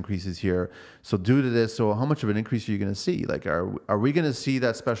price increases here. So due to this, how much of an increase are you going to see? Like, are we going to see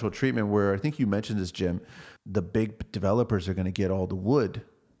that special treatment where, I think you mentioned this, Jim, the big developers are going to get all the wood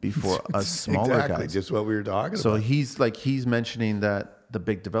before us smaller exactly, guys? Just what we were talking about. So he's mentioning that the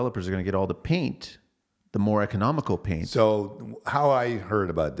big developers are going to get all the paint, the more economical paint. So how I heard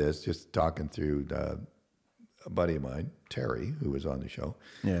about this, just talking through a buddy of mine, Terry, who was on the show.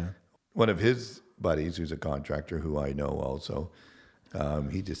 Yeah. One of his buddies, who's a contractor, who I know also,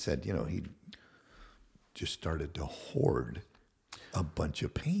 he just said, he just started to hoard a bunch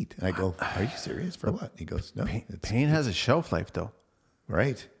of paint. And I go, are you serious? For what? He goes, no. Paint has a shelf life, though.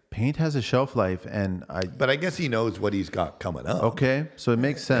 Right. Paint has a shelf life, But I guess he knows what he's got coming up. Okay, so it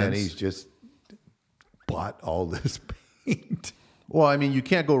makes sense. And he's just bought all this paint. Well, I mean, you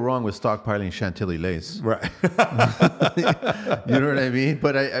can't go wrong with stockpiling Chantilly lace. Right. You know what I mean?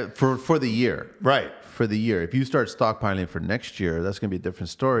 But for the year. Right. For the year. If you start stockpiling for next year, that's going to be a different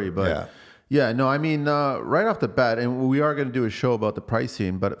story. But Yeah, no, I mean, right off the bat, and we are going to do a show about the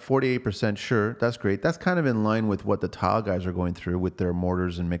pricing, but 48%, sure, that's great. That's kind of in line with what the tile guys are going through with their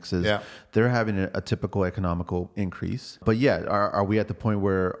mortars and mixes. Yeah. They're having a typical economical increase. But yeah, are we at the point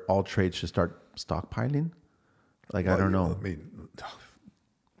where all trades should start stockpiling? Like, I don't know. I mean,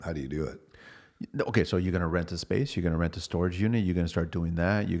 how do you do it? Okay, so you're going to rent a space, you're going to rent a storage unit, you're going to start doing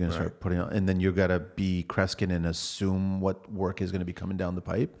that, you're going to start putting on, and then you got to be Kreskin and assume what work is going to be coming down the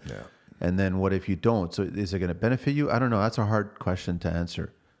pipe. Yeah. And then what if you don't? So is it going to benefit you? I don't know. That's a hard question to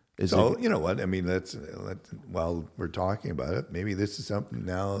answer. You know what? I mean, let's while we're talking about it, maybe this is something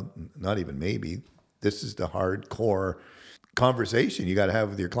now, not even maybe, this is the hardcore conversation you got to have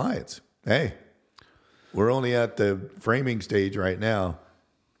with your clients. Hey, we're only at the framing stage right now.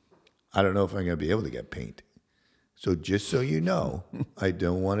 I don't know if I'm going to be able to get paint. So just so you know, I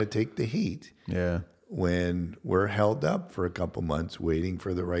don't want to take the heat. Yeah. When we're held up for a couple months waiting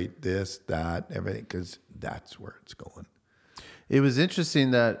for the right this, that, everything, because that's where it's going. It was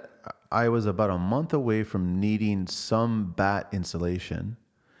interesting that I was about a month away from needing some bat insulation,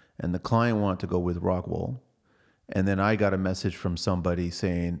 and the client wanted to go with rock wool. And then I got a message from somebody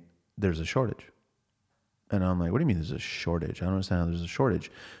saying there's a shortage. And I'm like, what do you mean there's a shortage? I don't understand how there's a shortage.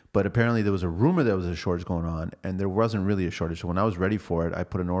 But apparently there was a rumor there was a shortage going on, and there wasn't really a shortage. So when I was ready for it, I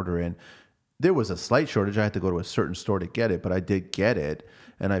put an order in. There was a slight shortage. I had to go to a certain store to get it, but I did get it.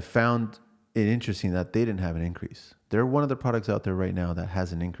 And I found it interesting that they didn't have an increase. They're one of the products out there right now that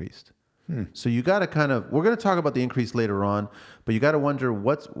hasn't increased. So you got to kind of, we're going to talk about the increase later on, but you got to wonder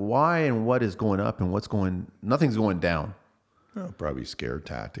why and what is going up and nothing's going down. Well, probably scare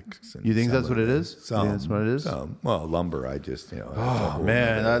tactics. You think that's what it is? Some, that's what it is? Some. Well, lumber, Oh,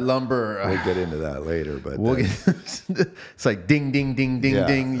 man, that lumber. We'll get into that later, but it's like ding, ding, ding, ding,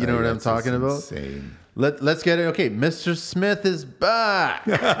 ding. You know what I'm talking about? Insane. Let's get it. Okay, Mr. Smith is back.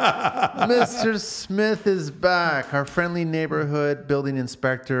 Mr. Smith is back. Our friendly neighborhood building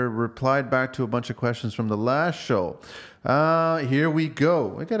inspector replied back to a bunch of questions from the last show. Here we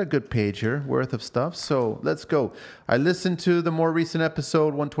go. I got a good page here worth of stuff. So let's go. I listened to the more recent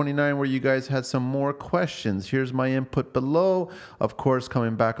episode 129 where you guys had some more questions. Here's my input below. Of course,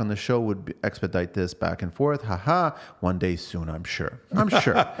 coming back on the show would expedite this back and forth. Haha. One day soon, I'm sure.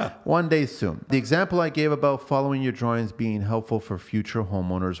 One day soon. The example I gave about following your drawings being helpful for future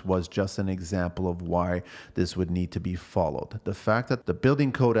homeowners was just an example of why this would need to be followed. The fact that the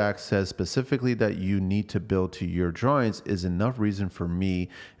Building Code Act says specifically that you need to build to your drawings is enough reason for me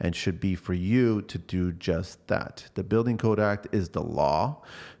and should be for you to do just that. The Building Code Act is the law,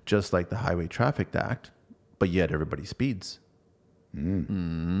 just like the Highway Traffic Act, but yet everybody speeds.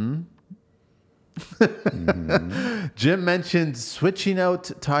 Jim mentioned switching out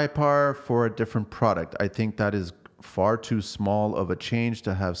Typar for a different product. I think that is far too small of a change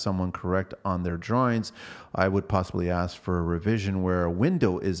to have someone correct on their drawings. I would possibly ask for a revision where a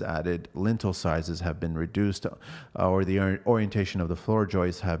window is added, lintel sizes have been reduced, or the orientation of the floor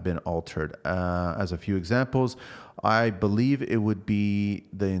joists have been altered. As a few examples, I believe it would be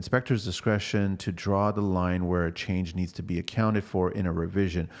the inspector's discretion to draw the line where a change needs to be accounted for in a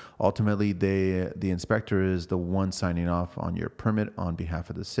revision. Ultimately, the inspector is the one signing off on your permit on behalf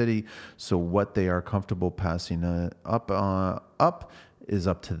of the city. So what they are comfortable passing up is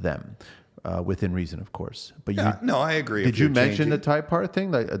up to them. Within reason, of course. But no, I agree. Did you mention the type part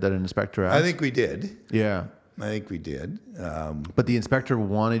thing that an inspector asked? I think we did. Yeah. I think we did. But the inspector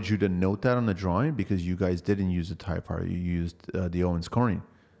wanted you to note that on the drawing because you guys didn't use the type part. You used the Owens Corning.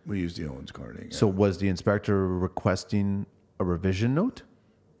 We used the Owens Corning. Yeah. So was the inspector requesting a revision note?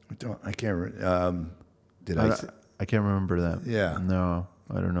 I can't. I can't remember that. Yeah. No,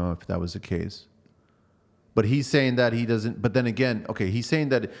 I don't know if that was the case. But he's saying that he doesn't. But then again, okay, he's saying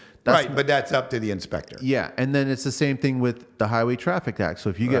that. That's right, but that's up to the inspector. Yeah, and then it's the same thing with the Highway Traffic Act. So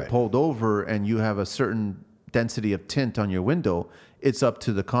if you get pulled over and you have a certain density of tint on your window, it's up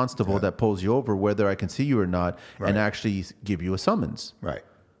to the constable that pulls you over, whether I can see you or not, and actually give you a summons. Right.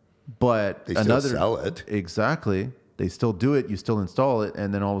 But they still sell it. Exactly. They still do it. You still install it,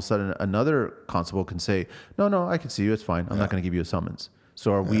 and then all of a sudden another constable can say, "No, I can see you. It's fine. I'm not going to give you a summons."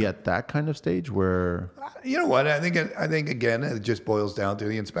 So are we at that kind of stage where? You know what? I think again, it just boils down to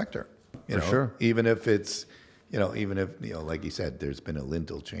the inspector. Sure. Even if it's, even if, like you said, there's been a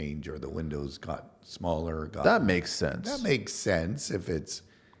lintel change or the windows got smaller. That makes sense. That makes sense if it's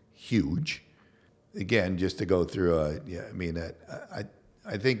huge. Again, just to go through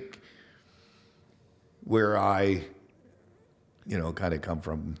I think where I, kind of come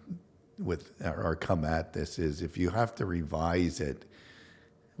from with or come at this is if you have to revise it,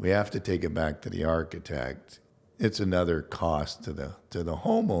 we have to take it back to the architect. It's another cost to the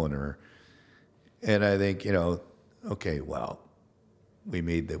homeowner And I think, okay, well, we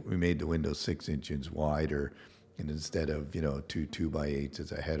made the window 6 inches wider, and instead of, two 2x8s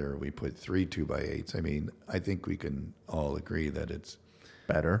as a header, we put 3 2x8s. I mean, I think we can all agree that it's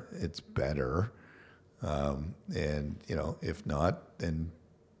Better. And, if not, then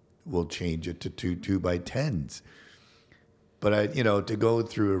we'll change it to 2 2x10s. But to go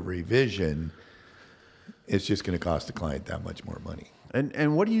through a revision, it's just going to cost the client that much more money.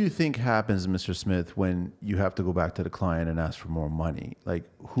 And what do you think happens, Mr. Smith, when you have to go back to the client and ask for more money? Like,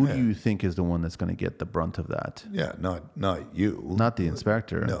 who do you think is the one that's going to get the brunt of that? Yeah, not you. Not the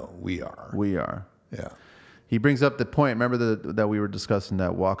inspector. No, we are. We are. Yeah. He brings up the point. Remember that we were discussing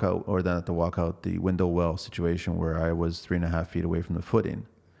that walkout, or that at the walkout, the window well situation where I was 3.5 feet away from the footing.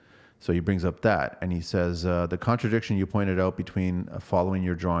 So he brings up that, and he says the contradiction you pointed out between following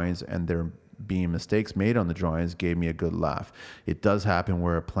your drawings and there being mistakes made on the drawings gave me a good laugh. It does happen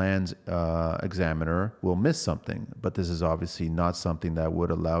where a plans examiner will miss something, but this is obviously not something that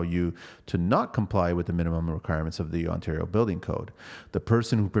would allow you to not comply with the minimum requirements of the Ontario Building Code. The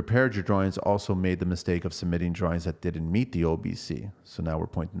person who prepared your drawings also made the mistake of submitting drawings that didn't meet the OBC. So now we're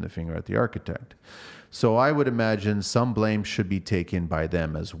pointing the finger at the architect. So I would imagine some blame should be taken by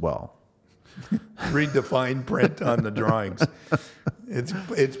them as well. Read the fine print on the drawings.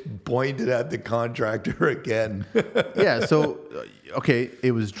 It's pointed at the contractor again. Yeah, so, okay,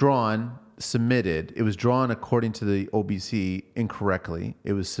 it was drawn, submitted. It was drawn according to the OBC incorrectly.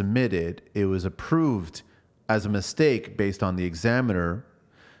 It was submitted. It was approved as a mistake based on the examiner.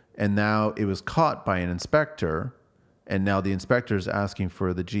 And now it was caught by an inspector. And now the inspector is asking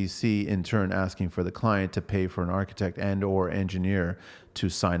for the GC, in turn asking for the client to pay for an architect and or engineer to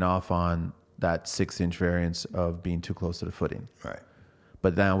sign off on that 6-inch variance of being too close to the footing. Right.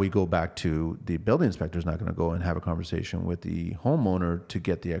 But now we go back to the building inspector is not going to go and have a conversation with the homeowner to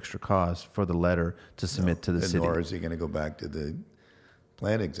get the extra cost for the letter to submit to the city. Nor is he going to go back to the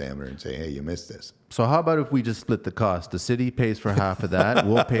plan examiner and say, hey, you missed this. So how about if we just split the cost? The city pays for half of that.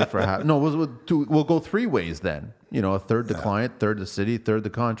 We'll pay for half. No, we'll go 3 ways then. A third the client, third the city, third the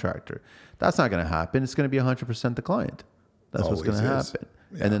contractor. That's not going to happen. It's going to be 100% the client. That's what's going to happen.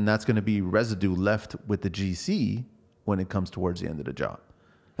 Yeah. And then that's going to be residue left with the GC when it comes towards the end of the job.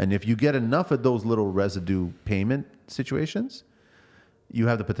 And if you get enough of those little residue payment situations, you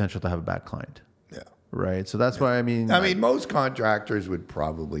have the potential to have a bad client. Yeah. Right. So that's why, most contractors would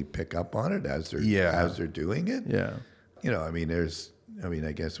probably pick up on it as they're doing it. Yeah.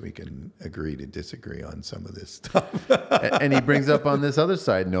 I guess we can agree to disagree on some of this stuff. And he brings up on this other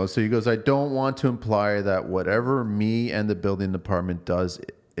side note. So he goes, I don't want to imply that whatever me and the building department does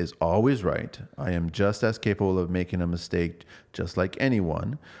is always right. I am just as capable of making a mistake, just like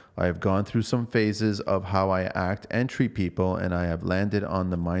anyone. I have gone through some phases of how I act and treat people, and I have landed on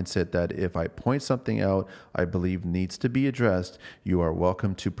the mindset that if I point something out I believe needs to be addressed, you are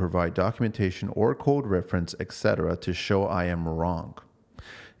welcome to provide documentation or code reference, etc., to show I am wrong.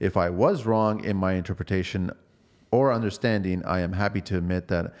 If I was wrong in my interpretation or understanding, I am happy to admit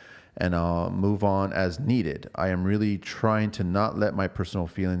that, and I'll move on as needed. I am really trying to not let my personal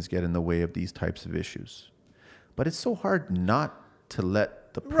feelings get in the way of these types of issues. But it's so hard not to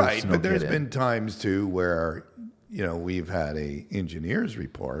let the personal right, but there's get been times too where, we've had a engineer's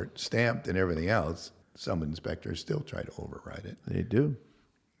report stamped and everything else. Some inspectors still try to override it. They do.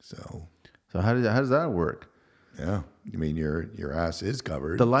 So how does that work? Yeah, your ass is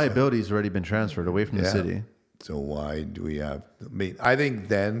covered. The liability's already been transferred away from the city. So why do we have? I think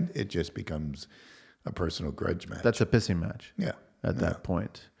then it just becomes a personal grudge match. That's a pissing match. Yeah. At that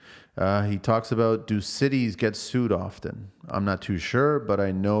point. He talks about, do cities get sued often? I'm not too sure, but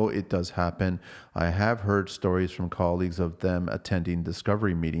I know it does happen. I have heard stories from colleagues of them attending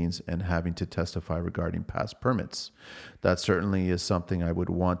discovery meetings and having to testify regarding past permits. That certainly is something I would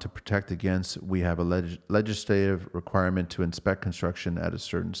want to protect against. We have a legislative requirement to inspect construction at a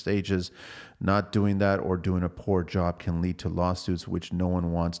certain stages. Not doing that or doing a poor job can lead to lawsuits which no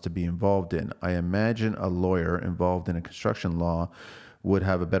one wants to be involved in. I imagine a lawyer involved in a construction law would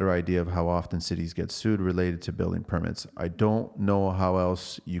have a better idea of how often cities get sued related to building permits. I don't know how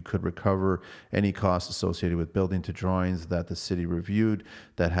else you could recover any costs associated with building to drawings that the city reviewed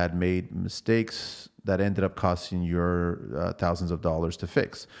that had made mistakes that ended up costing your thousands of dollars to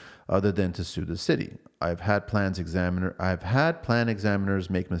fix, other than to sue the city. I've had plan examiners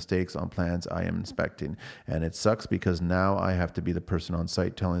make mistakes on plans I am inspecting, and it sucks because now I have to be the person on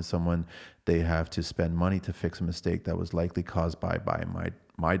site telling someone they have to spend money to fix a mistake that was likely caused by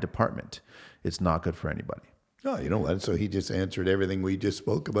my department. It's not good for anybody. Oh, you know what? So he just answered everything we just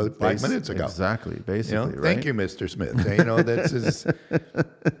spoke about 5 minutes ago. Exactly, basically. Right? Thank you, Mr. Smith. This is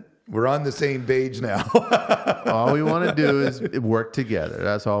We're on the same page now. All we want to do is work together.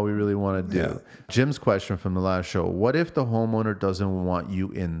 That's all we really want to do. Yeah. Jim's question from the last show: what if the homeowner doesn't want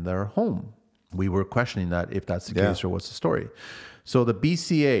you in their home? We were questioning that, if that's the case, or what's the story. So the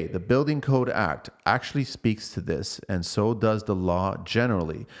BCA, the Building Code Act, actually speaks to this, and so does the law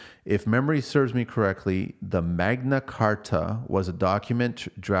generally. If memory serves me correctly, the Magna Carta was a document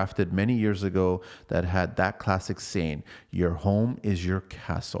drafted many years ago that had that classic saying, "Your home is your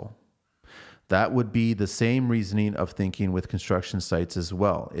castle." That would be the same reasoning of thinking with construction sites as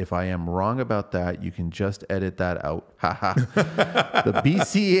well. If I am wrong about that, you can just edit that out. The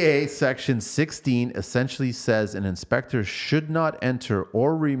BCA section 16 essentially says an inspector should not enter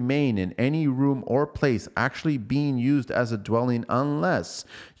or remain in any room or place actually being used as a dwelling unless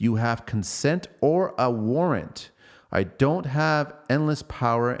you have consent or a warrant. I don't have endless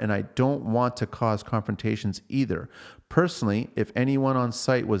power, and I don't want to cause confrontations either. Personally, if anyone on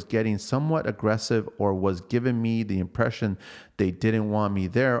site was getting somewhat aggressive or was giving me the impression they didn't want me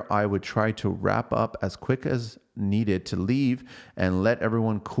there, I would try to wrap up as quick as needed to leave and let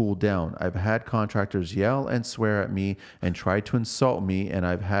everyone cool down. I've had contractors yell and swear at me and try to insult me, and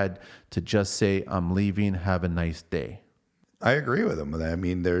I've had to just say, "I'm leaving, have a nice day." I agree with him. I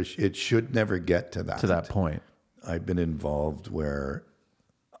mean, it should never get to that. To that point. I've been involved where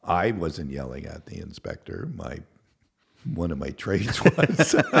I wasn't yelling at the inspector. One of my trades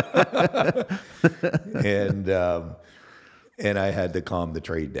was, and I had to calm the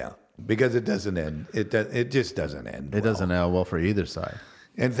trade down because it doesn't end. It just doesn't end. It doesn't end well for either side.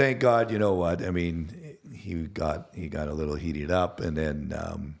 And thank God, you know what? I mean, he got a little heated up, and then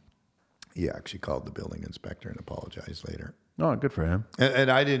he actually called the building inspector and apologized later. Oh, good for him.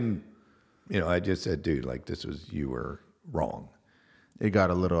 And I didn't. I just said, dude, like you were wrong. It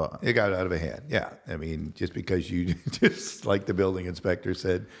got out of hand. Yeah. I mean, just because you, just like the building inspector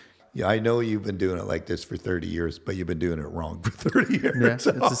said, yeah, I know you've been doing it like this for 30 years, but you've been doing it wrong for 30 years. Yeah, it's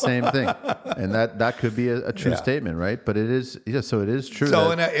the same thing. And that could be a true statement, right? But it is, so it is true.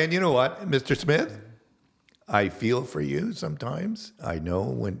 So, and you know what, Mr. Smith, I feel for you sometimes. I know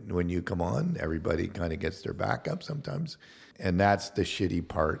when you come on, everybody kind of gets their back up sometimes. And that's the shitty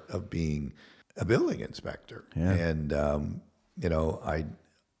part of being a building inspector. Yeah. And,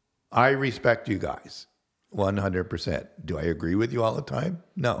 I respect you guys 100%. Do I agree with you all the time?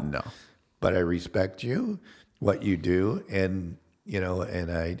 No. But I respect you, what you do. And,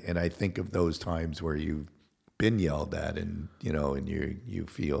 and I think of those times where you've been yelled at and, and you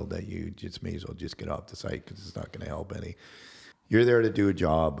feel that you just may as well just get off the site because it's not going to help any. You're there to do a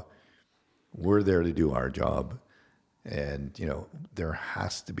job. We're there to do our job. And, there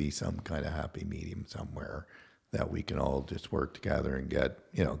has to be some kind of happy medium somewhere that we can all just work together and get,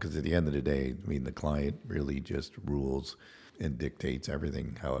 because at the end of the day, I mean, the client really just rules and dictates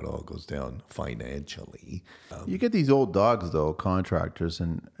everything, how it all goes down financially. You get these old dogs, though, contractors,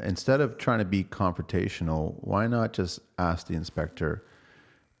 and instead of trying to be confrontational, why not just ask the inspector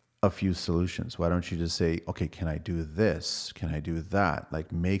a few solutions? Why don't you just say, okay, can I do this? Can I do that?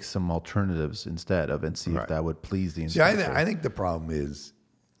 Like make some alternatives instead of, and see if that would please the inspector. See, I think the problem is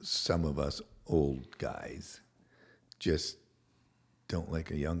some of us old guys just don't like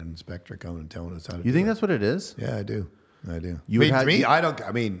a young inspector coming and telling us how to do it. You think that's what it is? Yeah, I do. I don't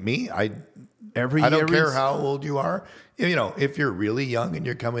care how old you are. If you're really young and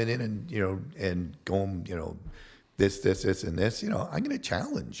you're coming in and going, this, and this, I'm going to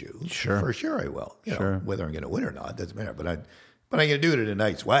challenge you. Sure. For sure I will. Sure. Whether I'm going to win or not, doesn't matter. But I'm going to do it in a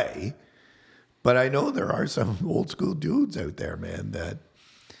nice way. But I know there are some old school dudes out there, man, that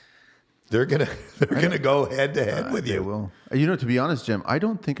they're gonna go head to head with you. They will. To be honest, Jim, I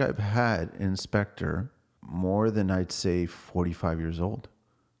don't think I've had an inspector more than I'd say 45 years old.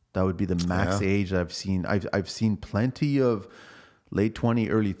 That would be the max age I've seen. I've seen plenty of late 20,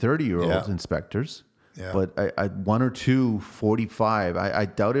 early 30-year-old inspectors. Yeah. But I one or two 45. I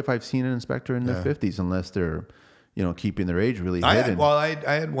doubt if I've seen an inspector in their 50s unless they're, keeping their age really hidden. I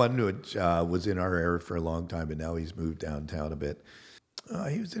had one who was in our area for a long time, but now he's moved downtown a bit.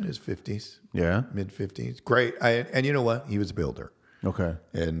 He was in his 50s. Yeah. Mid 50s. Great. And you know what? He was a builder. Okay.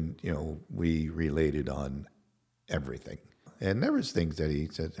 And, we related on everything. And there was things that he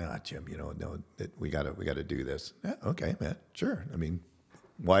said, Jim, that we gotta do this. Yeah, okay, man. Sure. I mean,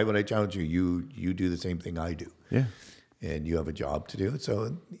 why would I challenge you? You do the same thing I do. Yeah. And you have a job to do.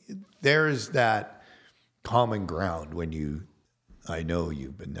 So there's that common ground when I know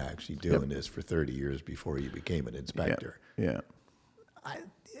you've been actually doing this for 30 years before you became an inspector. Yeah.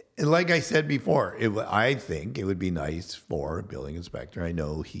 Like I said before, I think it would be nice for a building inspector. I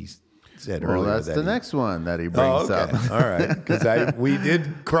know he's said Well, earlier. that's the next one that he Oh, brings okay. up. All right. Because we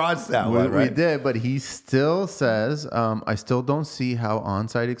did cross that one, right? We did, but he still says, I still don't see how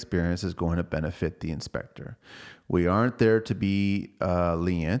on-site experience is going to benefit the inspector. We aren't there to be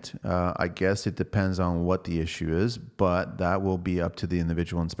lenient. I guess it depends on what the issue is, but that will be up to the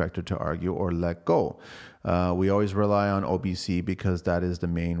individual inspector to argue or let go. We always rely on OBC because that is the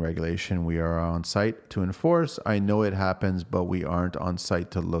main regulation we are on site to enforce. I know it happens, but we aren't on site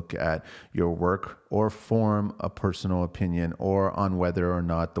to look at your work or form a personal opinion or on whether or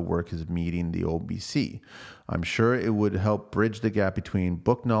not the work is meeting the OBC. I'm sure it would help bridge the gap between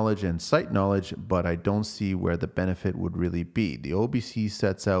book knowledge and site knowledge, but I don't see where the benefit would really be. The OBC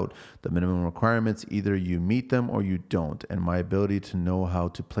sets out the minimum requirements. Either you meet them or you don't. And my ability to know how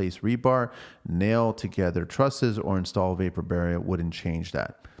to place rebar, nail together trusses, or install vapor barrier wouldn't change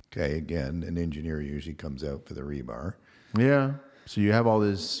that. Okay. Again, an engineer usually comes out for the rebar. Yeah. So you have all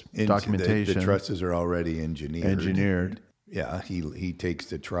this documentation. The trusses are already engineered. Yeah, he takes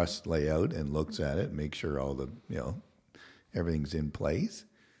the truss layout and looks at it, makes sure all the everything's in place.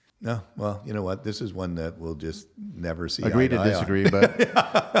 No, well, you know what? This is one that we'll just never see. Agree to disagree, but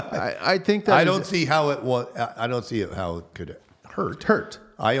I think that I don't see how it could hurt.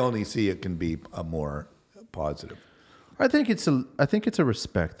 I only see it can be a more positive. I think it's a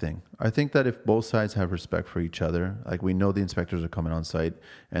respect thing. I think that if both sides have respect for each other, like we know the inspectors are coming on site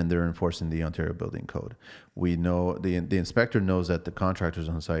and they're enforcing the Ontario Building Code. We know the inspector knows that the contractor's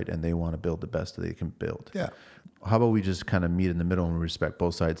on site and they want to build the best that they can build. Yeah. How about we just kind of meet in the middle and respect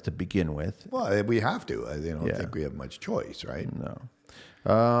both sides to begin with? Well, we have to. I don't think we have much choice, right? No.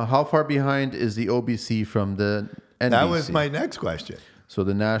 How far behind is the OBC from the NBC? That was my next question. So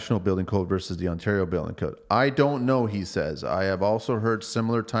the National Building Code versus the Ontario Building Code. I don't know, he says. I have also heard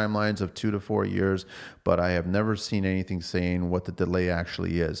similar timelines of 2 to 4 years, but I have never seen anything saying what the delay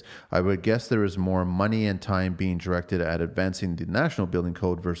actually is. I would guess there is more money and time being directed at advancing the National Building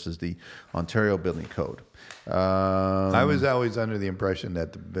Code versus the Ontario Building Code. I was always under the impression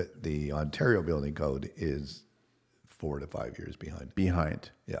that the Ontario Building Code is 4 to 5 years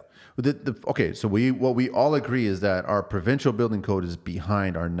behind. Yeah. Okay, so what we all agree is that our provincial building code is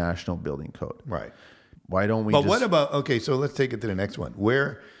behind our national building code. Right. Why don't we? But what about? Okay, so let's take it to the next one.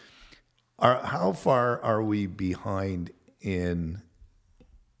 How far are we behind in?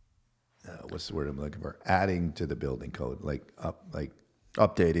 What's the word I'm looking for? Adding to the building code,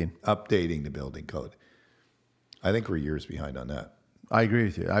 updating the building code. I think we're years behind on that. I agree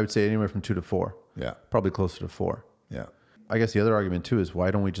with you. I would say anywhere from 2 to 4. Yeah. Probably closer to 4. Yeah. I guess the other argument too is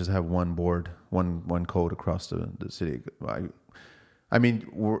why don't we just have one board, one code across the city? I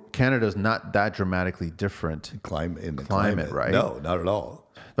mean, Canada's not that dramatically different. Climate, right? No, not at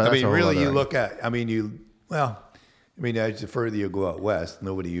all. But I mean, really, you look at. I mean, as the further you go out west,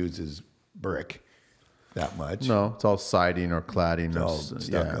 nobody uses brick that much. No, it's all siding or cladding. It's all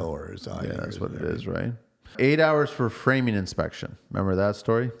stucco or siding. Yeah, that's what it is, right? 8 hours for framing inspection. Remember that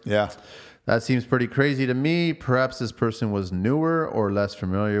story? Yeah. That seems pretty crazy to me. Perhaps this person was newer or less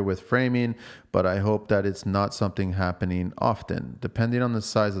familiar with framing, but I hope that it's not something happening often. Depending on the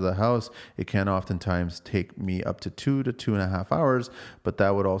size of the house, it can oftentimes take me up to 2 to 2.5 hours, but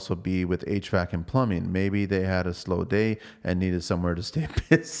that would also be with HVAC and plumbing. Maybe they had a slow day and needed somewhere to stay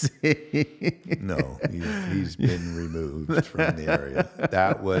busy. No, he's been removed from the area.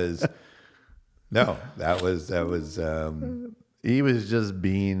 He was just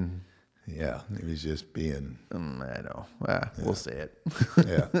being... Yeah, he was just being... I know. We'll say it.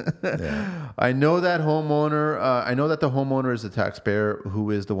 Yeah. I know that the homeowner is the taxpayer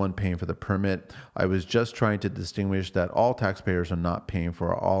who is the one paying for the permit. I was just trying to distinguish that all taxpayers are not paying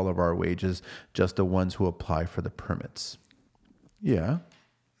for all of our wages, just the ones who apply for the permits. Yeah.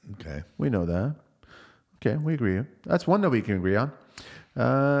 Okay. We know that. Okay, we agree. That's one that we can agree on.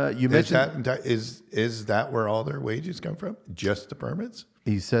 You mentioned... Is that where all their wages come from? Just the permits?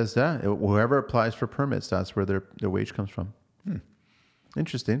 He says that whoever applies for permits, that's where their wage comes from.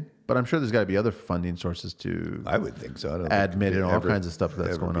 Interesting, but I'm sure there's got to be other funding sources to. I would think so. Admit and all kinds of stuff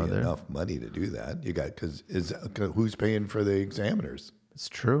that's going on there. Enough money to do that. You got because who's paying for the examiners? It's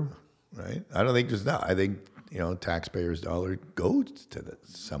true, right? I don't think there's not. I think taxpayers' dollar goes to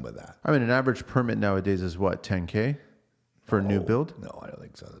some of that. I mean, an average permit nowadays is what, $10K for a new build? No, I don't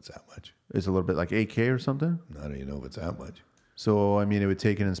think so. That's that much. It's a little bit like $8K or something. I don't even know if it's that much. So, I mean, it would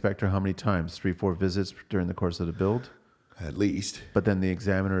take an inspector how many times? 3-4 visits during the course of the build? At least. But then the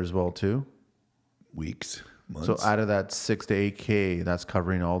examiner as well, too? Weeks, months. So out of that 6 to 8K, that's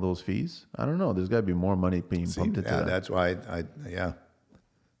covering all those fees? I don't know. There's got to be more money being pumped into that. That's why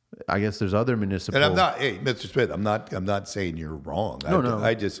I guess there's other municipal... And I'm not, hey, Mr. Smith, I'm not saying you're wrong. No.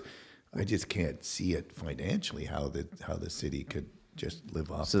 I just can't see it financially how the city could just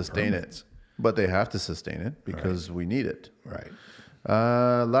live off Sustain it. permits. But they have to sustain it because we need it. Right.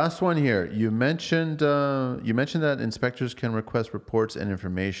 Last one here. You mentioned that inspectors can request reports and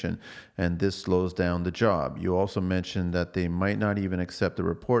information, and this slows down the job. You also mentioned that they might not even accept the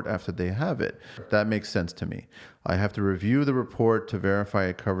report after they have it. That makes sense to me. I have to review the report to verify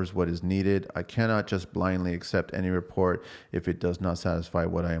it covers what is needed. I cannot just blindly accept any report if it does not satisfy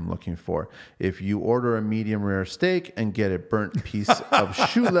what I am looking for. If you order a medium rare steak and get a burnt piece of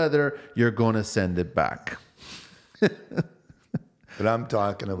shoe leather, you're going to send it back. But I'm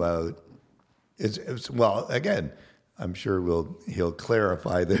talking about well, again, I'm sure he'll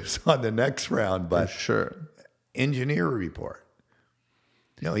clarify this on the next round, but Sure. engineer report.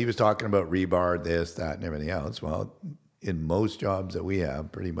 He was talking about rebar, this, that, and everything else. Well, in most jobs that we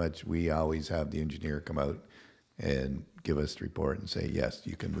have, pretty much we always have the engineer come out and give us the report and say, yes,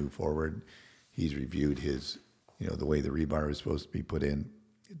 you can move forward. He's reviewed his, the way the rebar is supposed to be put in.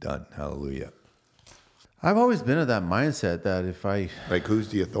 Done. Hallelujah. I've always been of that mindset that if I who's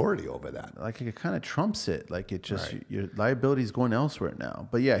the authority over that? it kind of trumps it. Like it just your liability is going elsewhere now.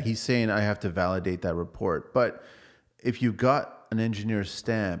 But yeah, he's saying I have to validate that report. But if you got an engineer's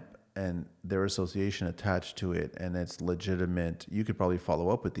stamp and their association attached to it and it's legitimate, you could probably follow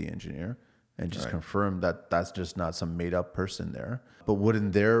up with the engineer and just confirm that that's just not some made up person there. But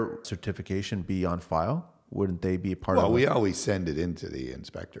wouldn't their certification be on file? Wouldn't they be a part of it? Well, we always send it into the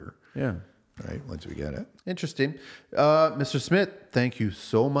inspector. Yeah. Right, once we get it. Interesting. Mr. Smith, thank you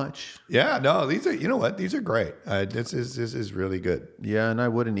so much. Yeah, no, these are, these are great. This is really good. Yeah, and I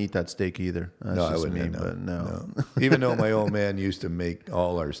wouldn't eat that steak either. That's No, I just wouldn't. me, but no. Even though my old man used to make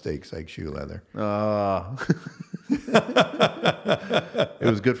all our steaks like shoe leather. It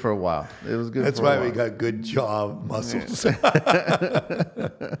was good for a while. It was good. That's for a why while. we got good jaw muscles.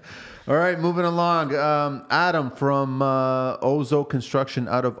 All right, moving along. Adam from Ozo Construction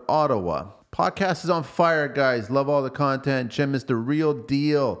out of Ottawa. Podcast is on fire, guys. Love all the content. Jim is the real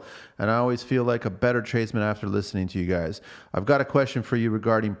deal. And I always feel like a better tradesman after listening to you guys. I've got a question for you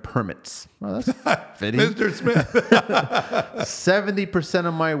regarding permits. Well, that's fitting. Mr. Smith. 70%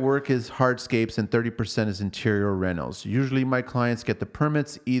 of my work is hardscapes and 30% is interior rentals. Usually my clients get the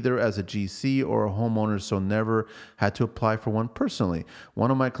permits either as a GC or a homeowner, so never had to apply for one personally. One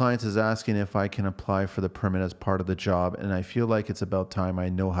of my clients is asking if I can apply for the permit as part of the job, and I feel like it's about time I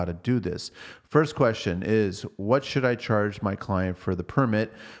know how to do this. First question is, what should I charge my client for the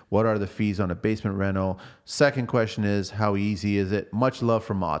permit? What are the fees on a basement rental? Second question is, how easy is it? Much love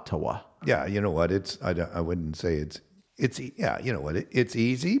from Ottawa. Yeah, you know what? I wouldn't say it's you know what? It's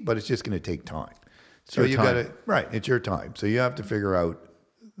easy, but it's just going to take time. So you got to, right, it's your time. So you have to figure out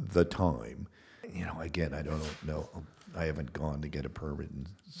the time. Again, I don't know. I haven't gone to get a permit in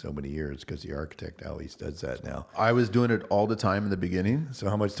so many years because the architect always does that now. I was doing it all the time in the beginning. So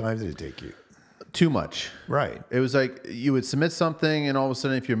how much time did it take you? Too much. Right. It was like you would submit something and all of a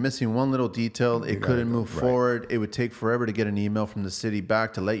sudden if you're missing one little detail, it couldn't move forward. It would take forever to get an email from the city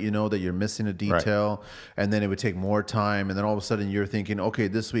back to let you know that you're missing a detail. And then it would take more time. And then all of a sudden you're thinking, okay,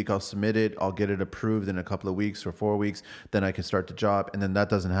 this week I'll submit it. I'll get it approved in a couple of weeks or 4 weeks. Then I can start the job. And then that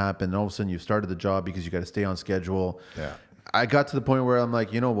doesn't happen. And all of a sudden you've started the job because you got to stay on schedule. Yeah. I got to the point where I'm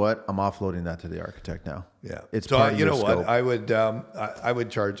like, you know what? I'm offloading that to the architect now. Yeah. It's so part of you your know scope. what? I would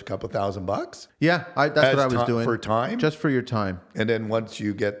charge a couple $1,000. Yeah, that's what I was doing. For time? Just for your time. And then once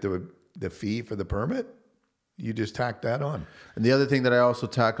you get the fee for the permit, you just tack that on. And the other thing that I also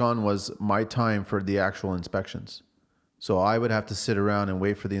tacked on was my time for the actual inspections. So I would have to sit around and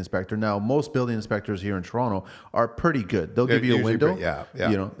wait for the inspector. Now, most building inspectors here in Toronto are pretty good. They'll give you a window,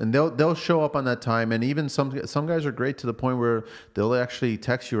 and they'll show up on that time. And even some guys are great to the point where they'll actually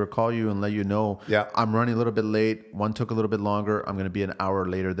text you or call you and let you know, I'm running a little bit late. One took a little bit longer. I'm going to be an hour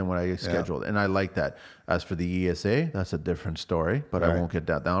later than what I scheduled. And I like that. As for the ESA, that's a different story, but I won't get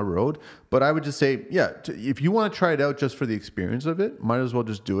down the road. But I would just say, if you want to try it out just for the experience of it, might as well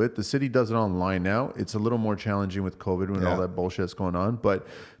just do it. The city does it online now. It's a little more challenging with COVID and all that bullshit's going on, but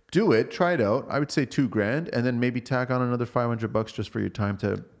do it, try it out. I would say $2,000 and then maybe tack on another $500 just for your time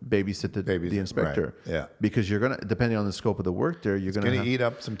to babysit the inspector. Right. Yeah. Because you're going to, depending on the scope of the work there, you're going to eat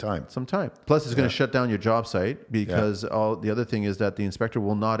up some time. Plus it's going to shut down your job site because the other thing is that the inspector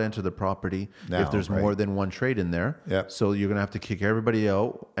will not enter the property if there's more than one trade in there. Yeah. So you're going to have to kick everybody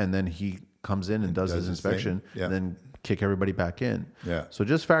out and then he comes in and does his inspection and then kick everybody back in. Yeah. So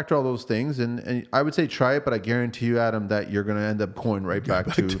just factor all those things. And I would say try it, but I guarantee you, Adam, that you're going to end up going right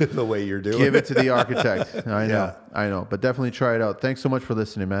back to the way you're doing give it to the architect. I know. But definitely try it out. Thanks so much for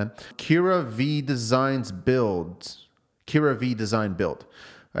listening, man. Kira V Design Build.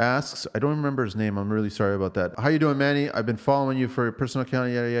 asks, I don't remember his name. I'm really sorry about that. How you doing, Manny? I've been following you for your personal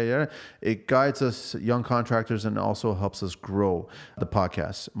account, yada, yada, yada. It guides us young contractors and also helps us grow the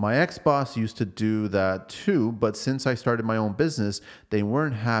podcast. My ex-boss used to do that too, but since I started my own business, they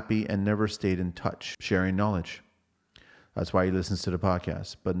weren't happy and never stayed in touch, sharing knowledge. That's why he listens to the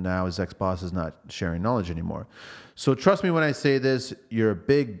podcast. But now his ex-boss is not sharing knowledge anymore. So trust me when I say this, you're a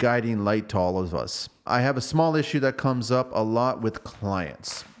big guiding light to all of us. I have a small issue that comes up a lot with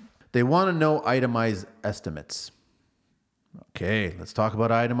clients. They want to know itemized estimates. Okay, let's talk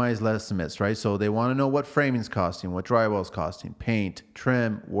about itemized estimates, right? So they want to know what framing's costing, what drywall's costing, paint,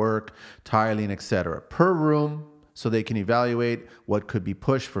 trim, work, tiling, etc. per room, so they can evaluate what could be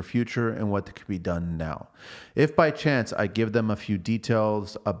pushed for future and what could be done now. If by chance I give them a few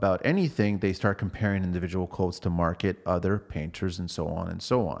details about anything, they start comparing individual quotes to market, other painters, and so on and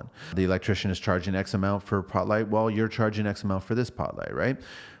so on. The electrician is charging X amount for pot light. Well, you're charging X amount for this pot light, right?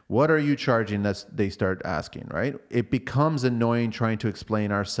 What are you charging? They start asking, right? It becomes annoying trying to explain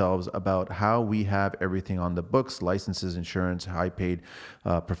ourselves about how we have everything on the books, licenses, insurance, high-paid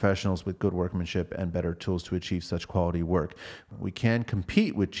professionals with good workmanship and better tools to achieve such quality work. We can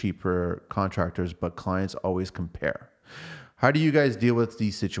compete with cheaper contractors, but clients always compare. How do you guys deal with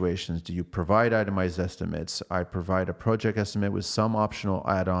these situations? Do you provide itemized estimates? I provide a project estimate with some optional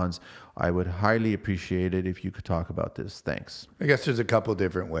add-ons. I would highly appreciate it if you could talk about this. Thanks. I guess there's a couple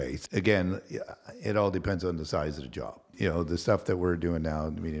different ways. Again, it all depends on the size of the job. The stuff that we're doing now, I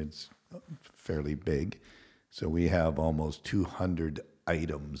mean, it's fairly big. So we have almost 200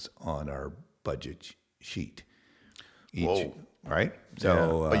 items on our budget sheet. Whoa. Right?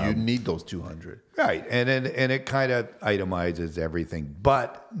 So, but you need those 200. Right. And it kind of itemizes everything,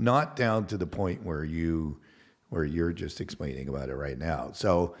 but not down to the point where you're just explaining about it right now.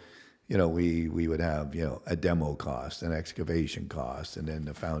 So, we would have, a demo cost, an excavation cost, and then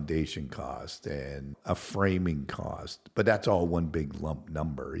the foundation cost and a framing cost. But that's all one big lump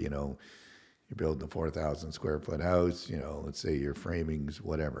number, You're building a 4,000 square foot house, let's say your framing's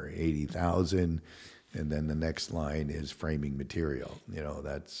whatever, 80,000. And then the next line is framing material.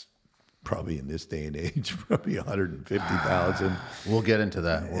 That's probably in this day and age, probably 150,000. We'll get into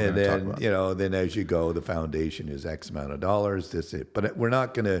that. And then, then as you go, the foundation is X amount of dollars. That's it. But we're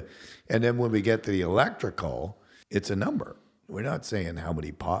not going to, and then when we get to the electrical, it's a number. We're not saying how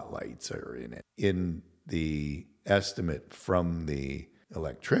many pot lights are in it. In the estimate from the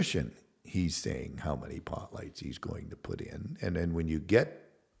electrician, he's saying how many pot lights he's going to put in. And then when you get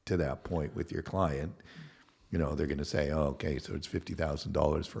to that point with your client, they're going to say, oh, okay, so it's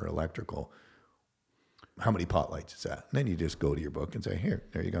 $50,000 for electrical. How many pot lights is that? And then you just go to your book and say, here,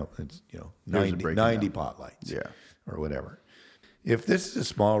 there you go. It's, 90 pot lights, or whatever. If this is a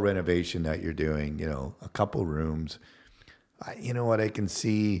small renovation that you're doing, a couple rooms, I can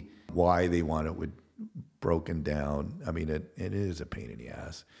see why they want it broken down. I mean, it is a pain in the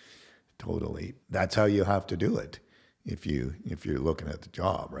ass, totally. That's how you have to do it. If you're looking at the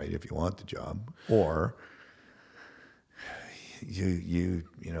job, right? If you want the job, or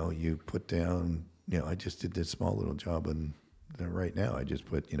you put down, I just did this small little job, and right now I just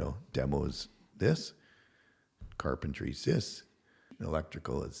put, demos this, carpentry's this,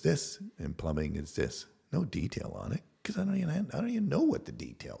 electrical is this, and plumbing is this. No detail on it because I don't even know what the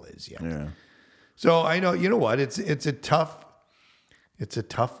detail is yet. Yeah. So I know, what? It's a tough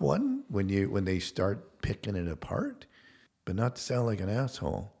one when they start picking it apart. But not to sound like an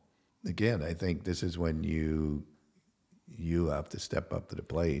asshole. Again, I think this is when you have to step up to the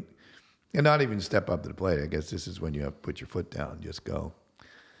plate. And not even step up to the plate. I guess this is when you have to put your foot down and just go,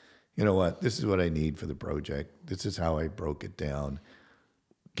 you know what, this is what I need for the project. This is how I broke it down.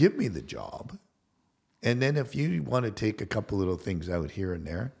 Give me the job. And then if you want to take a couple little things out here and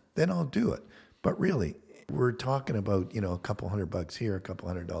there, then I'll do it. But really, we're talking about, a couple $100 here, a couple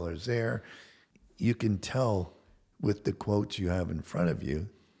 $100 there. You can tell with the quotes you have in front of you,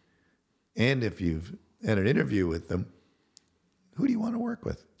 and if you've had an interview with them, who do you want to work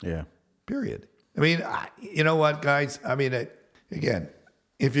with? Yeah. Period. I mean, you know what, guys? I mean, again,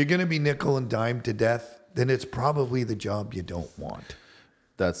 if you're going to be nickel and dime to death, then it's probably the job you don't want.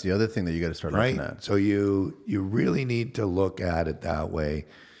 That's the other thing that you got to start looking at. So you really need to look at it that way.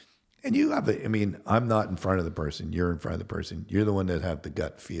 And I'm not in front of the person. You're in front of the person. You're the one that have the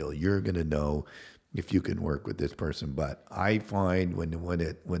gut feel. You're going to know if you can work with this person. But I find when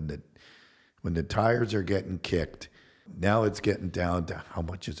the tires are getting kicked, now it's getting down to how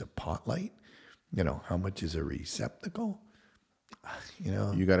much is a pot light, how much is a receptacle,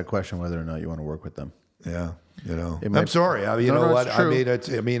 You got to question whether or not you want to work with them. Yeah, I'm sorry. True.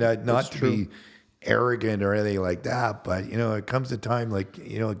 Not to be arrogant or anything like that. But, it comes to time, like,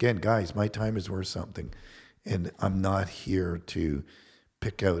 again, guys, my time is worth something. And I'm not here to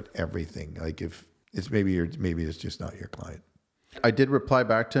pick out everything. Like if it's maybe it's just not your client. I did reply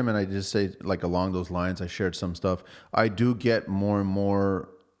back to him, and I just say, like, along those lines, I shared some stuff. I do get more and more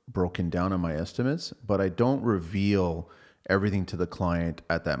broken down on my estimates, but I don't reveal everything to the client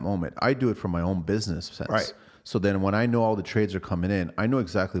at that moment. I do it for my own business sense. Right. So then when I know all the trades are coming in, I know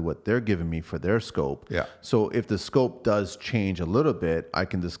exactly what they're giving me for their scope. Yeah. So if the scope does change a little bit, I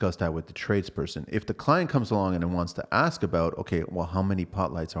can discuss that with the tradesperson. If the client comes along and wants to ask about, okay, well, how many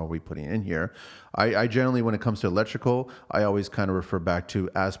pot lights are we putting in here? I generally, when it comes to electrical, I always kind of refer back to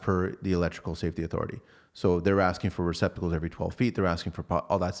as per the Electrical Safety Authority. So they're asking for receptacles every 12 feet. They're asking for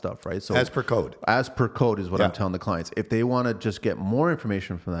all that stuff, right? So as per code. As per code is what I'm telling the clients. If they want to just get more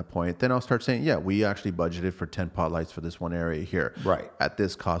information from that point, then I'll start saying, yeah, we actually budgeted for 10 pot lights for this one area here. Right. At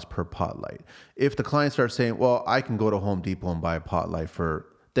this cost per pot light. If the client starts saying, well, I can go to Home Depot and buy a pot light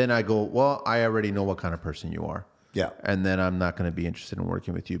then I go, well, I already know what kind of person you are. Yeah. And then I'm not going to be interested in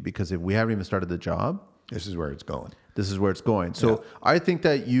working with you, because if we haven't even started the job, this is where it's going. So I think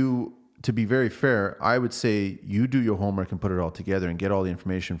that to be very fair, I would say you do your homework and put it all together and get all the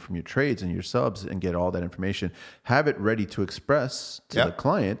information from your trades and your subs and get all that information. Have it ready to express to the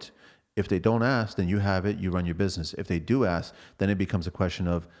client. If they don't ask, then you have it, you run your business. If they do ask, then it becomes a question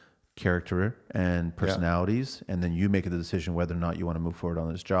of character and personalities, and then you make the decision whether or not you want to move forward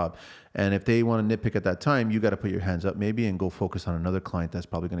on this job. And if they want to nitpick at that time, you got to put your hands up maybe and go focus on another client that's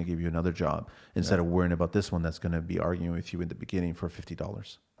probably going to give you another job instead of worrying about this one that's going to be arguing with you in the beginning for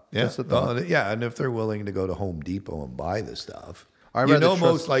 $50. Yeah. And if they're willing to go to Home Depot and buy the stuff,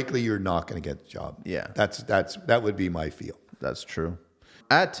 most likely you're not going to get the job. Yeah. That would be my feel. That's true.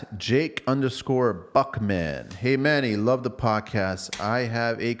 At Jake_Buckman. Hey, Manny, love the podcast. I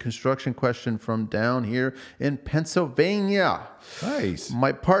have a construction question from down here in Pennsylvania. Nice.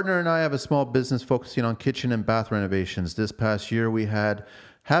 My partner and I have a small business focusing on kitchen and bath renovations. This past year, we have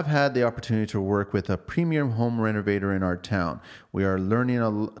had the opportunity to work with a premium home renovator in our town. We are learning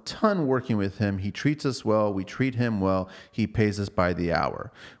a ton working with him. He treats us well. We treat him well. He pays us by the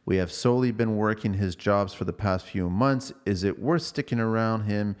hour. We have solely been working his jobs for the past few months. Is it worth sticking around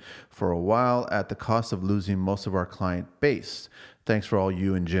him for a while at the cost of losing most of our client base? Thanks for all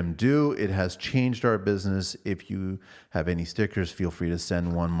you and Jim do. It has changed our business. If you have any stickers, feel free to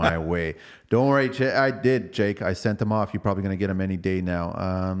send one my way. Don't worry, I did, Jake. I sent them off. You're probably going to get them any day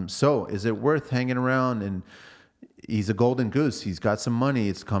now. So is it worth hanging around? And he's a golden goose. He's got some money.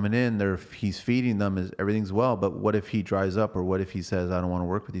 It's coming in. He's feeding them. Everything's well. But what if he dries up? Or what if he says, I don't want to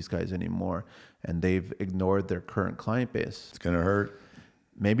work with these guys anymore? And they've ignored their current client base. It's going to hurt.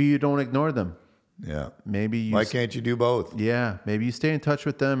 Maybe you don't ignore them. Yeah. Why can't you do both? Yeah. Maybe you stay in touch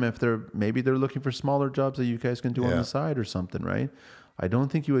with them if they're looking for smaller jobs that you guys can do on the side or something, right? I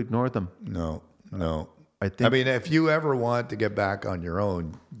don't think you ignore them. No. I mean, if you ever want to get back on your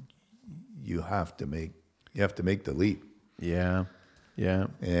own, you have to make the leap. Yeah. Yeah.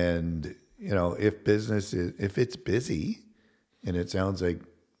 And if it's busy, and it sounds like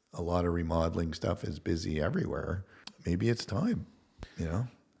a lot of remodeling stuff is busy everywhere, maybe it's time,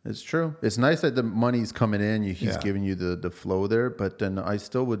 It's true. It's nice that the money's coming in. He's giving you the flow there, but then I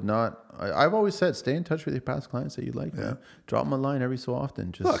still would not. I've always said, stay in touch with your past clients that you like. Yeah. Drop them a line every so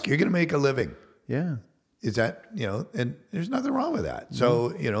often. Look, you're going to make a living. Yeah. Is that, and there's nothing wrong with that.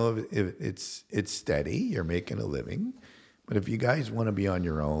 So, if it's steady, you're making a living. But if you guys want to be on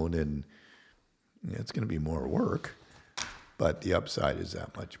your own, and it's going to be more work, but the upside is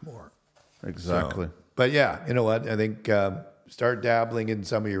that much more. Exactly. So, but yeah, you know what? I think start dabbling in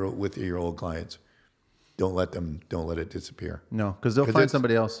some of your old clients. Don't let it disappear. No, because they'll find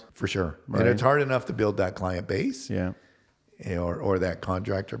somebody else. For sure. Right? And it's hard enough to build that client base. Yeah. Or that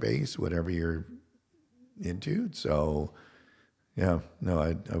contractor base, whatever you're into. So yeah, no,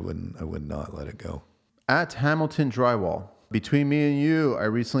 I would not let it go. At Hamilton Drywall. Between me and you, I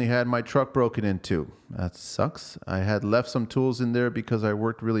recently had my truck broken into. That sucks. I had left some tools in there because I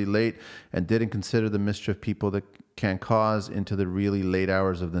worked really late and didn't consider the mischief people that can cause into the really late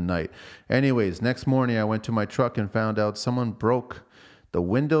hours of the night. Anyways, next morning I went to my truck and found out someone broke the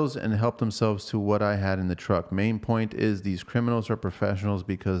windows and helped themselves to what I had in the truck. Main point is these criminals are professionals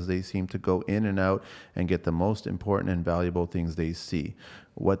because they seem to go in and out and get the most important and valuable things they see.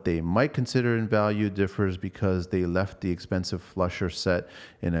 What they might consider in value differs because they left the expensive flusher set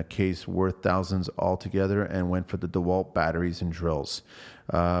in a case worth thousands altogether and went for the DeWalt batteries and drills,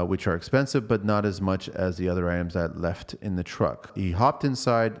 which are expensive but not as much as the other items that left in the truck. He hopped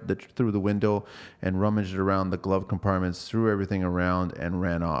inside through the window and rummaged around the glove compartments, threw everything around and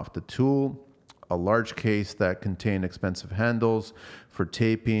ran off. The tool a large case that contained expensive handles for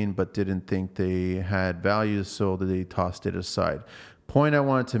taping, but didn't think they had value, so they tossed it aside. Point I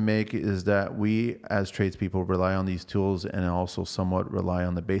wanted to make is that we as tradespeople rely on these tools and also somewhat rely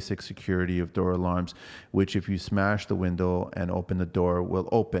on the basic security of door alarms, which if you smash the window and open the door will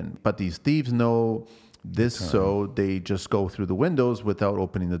open. But these thieves know this, so they just go through the windows without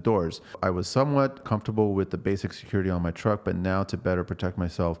opening the doors. I was somewhat comfortable with the basic security on my truck, but now to better protect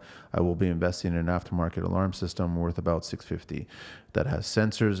myself, I will be investing in an aftermarket alarm system worth about $650 that has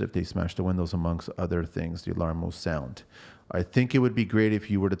sensors. If they smash the windows, amongst other things, the alarm will sound. I think it would be great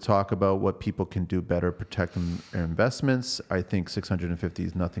if you were to talk about what people can do better protecting their investments. I think $650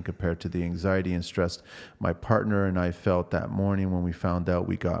 is nothing compared to the anxiety and stress my partner and I felt that morning when we found out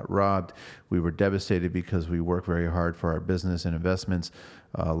we got robbed. We were devastated because we work very hard for our business and investments.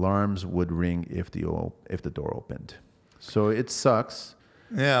 Alarms would ring if the door opened. So it sucks.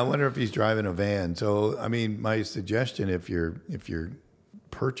 Yeah, I wonder if he's driving a van. So, I mean, my suggestion, if you're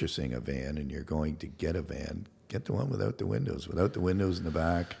purchasing a van and you're going to get a van, get the one without the windows in the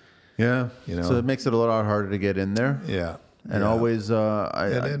back. Yeah, so it makes it a lot harder to get in there. Yeah, and always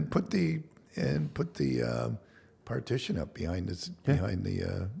then put the partition up behind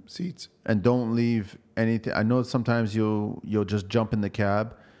the seats. And don't leave anything. I know sometimes you'll just jump in the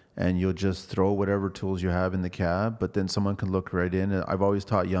cab and you'll just throw whatever tools you have in the cab, but then someone can look right in. And I've always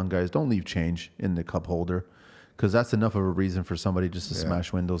taught young guys, don't leave change in the cup holder, because that's enough of a reason for somebody just to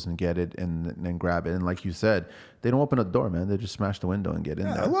smash windows and get it and then grab it. And like you said, they don't open a door, man. They just smash the window and get in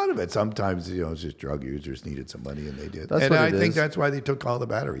there. A lot of it, sometimes, it's just drug users needed some money and they did. That's and what I think that's why they took all the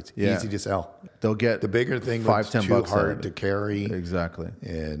batteries. Yeah. Easy to sell. They'll get the bigger thing $5-10 too hard to carry. Exactly.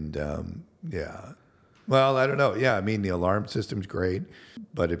 And well, I don't know. Yeah, I mean, the alarm system's great,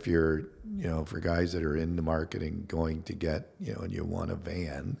 but if you're, for guys that are in the marketing going to get, and you want a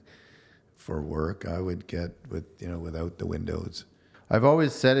van for work, I would get without the windows. I've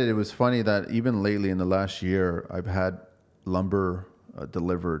always said it. It was funny that even lately in the last year, I've had lumber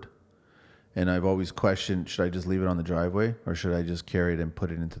delivered, and I've always questioned, should I just leave it on the driveway or should I just carry it and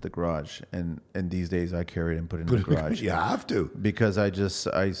put it into the garage? And these days I carry it and put it in the garage. You have to. Because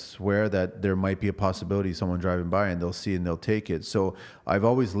I swear that there might be a possibility someone driving by and they'll see and they'll take it. So I've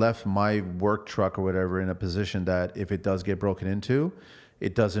always left my work truck or whatever in a position that if it does get broken into,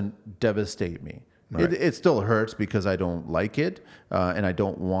 it doesn't devastate me. Right. It still hurts because I don't like it and I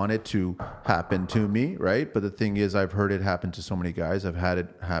don't want it to happen to me, right? But the thing is, I've heard it happen to so many guys. I've had it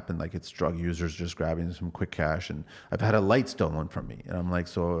happen like it's drug users just grabbing some quick cash, and I've had a light stolen from me. And I'm like,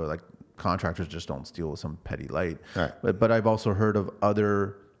 so like contractors just don't steal some petty light. Right. But I've also heard of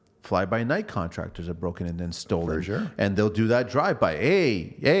other fly-by-night contractors have broken in and stolen. For sure. And they'll do that drive-by.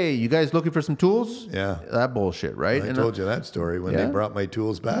 Hey, you guys looking for some tools? Yeah. That bullshit, right? I told you that story when they brought my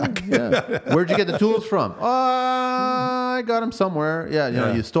tools back. Yeah. Where'd you get the tools from? I got them somewhere.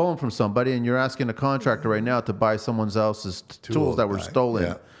 Yeah, you stole them from somebody, and you're asking a contractor right now to buy someone else's tools that were stolen.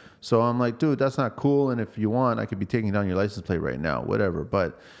 Yeah. So I'm like, dude, that's not cool. And if you want, I could be taking down your license plate right now, whatever.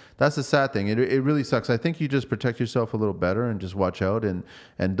 But that's the sad thing. It really sucks. I think you just protect yourself a little better and just watch out. And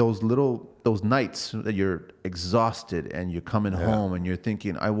those nights that you're exhausted and you're coming home and you're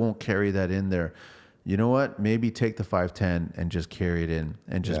thinking, I won't carry that in there. You know what? Maybe take the 510 and just carry it in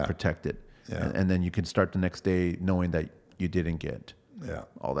and just protect it. Yeah. And then you can start the next day knowing that you didn't get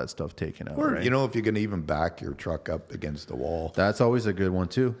all that stuff taken out. Or, right? if you can even back your truck up against the wall. That's always a good one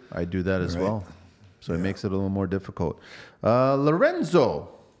too. I do that as well. So it makes it a little more difficult. Lorenzo.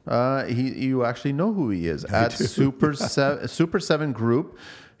 You actually know who he is at Super 7 Group.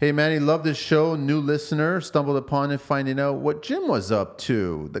 Hey, Manny, love this show. New listener, stumbled upon it, finding out what Jim was up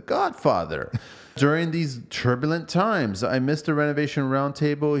to. The Godfather. During these turbulent times, I missed the renovation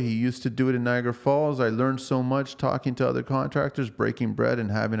roundtable. He used to do it in Niagara Falls. I learned so much talking to other contractors, breaking bread,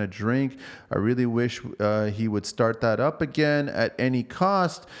 and having a drink. I really wish he would start that up again at any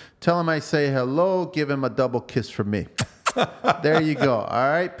cost. Tell him I say hello. Give him a double kiss from me. There you go. All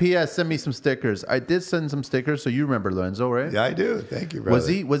right. P.S. Send me some stickers. I did send some stickers, so you remember Lorenzo, right? Yeah, I do. Thank you,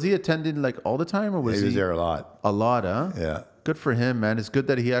 brother. Was he attending like all the time, or was he was there a lot? A lot, huh? Yeah. Good for him, man. It's good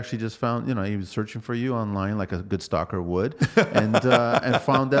that he actually just found, he was searching for you online like a good stalker would, and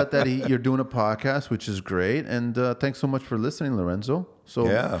found out that you're doing a podcast, which is great. And thanks so much for listening, Lorenzo.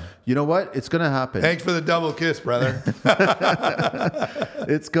 So, you know what? It's going to happen. Thanks for the double kiss, brother.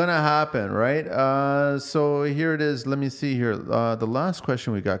 It's going to happen, right? So here it is. Let me see here. The last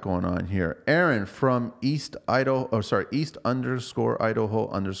question we got going on here. Aaron from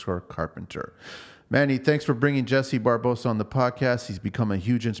East_Idaho_Carpenter. Manny, thanks for bringing Jesse Barbosa on the podcast. He's become a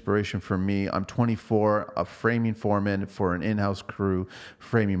huge inspiration for me. I'm 24, a framing foreman for an in-house crew,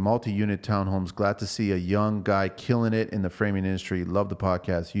 framing multi-unit townhomes. Glad to see a young guy killing it in the framing industry. Love the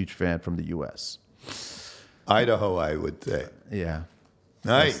podcast. Huge fan from the U.S. Idaho, I would say. Yeah.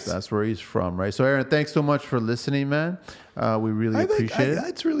 Nice. That's where he's from, right? So, Aaron, thanks so much for listening, man. We really appreciate it.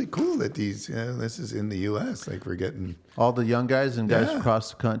 It's really cool that this is in the U.S. Like we're getting all the young guys and guys across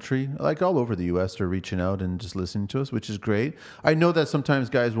the country, like all over the U.S., are reaching out and just listening to us, which is great. I know that sometimes,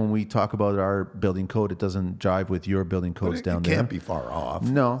 guys, when we talk about our building code, it doesn't jive with your building codes down there. It can't be far off.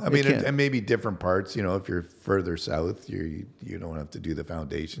 No, I mean, and maybe different parts. If you're further south, you don't have to do the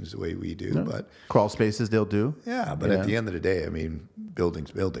foundations the way we do. No. But crawl spaces they'll do. Yeah, but at the end of the day, I mean,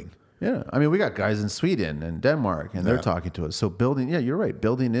 building's building. Yeah, I mean, we got guys in Sweden and Denmark, and they're talking to us. So building, you're right.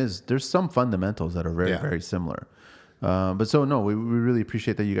 Building there's some fundamentals that are very, very similar. But we really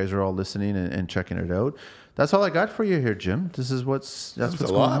appreciate that you guys are all listening and checking it out. That's all I got for you here, Jim. That's what's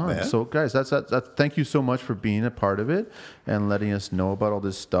going on. Man. So, guys, that's thank you so much for being a part of it and letting us know about all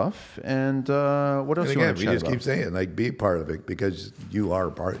this stuff. And what else? And again, we just keep saying, like, be a part of it because you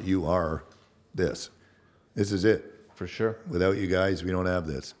are part. You are this. This is it for sure. Without you guys, we don't have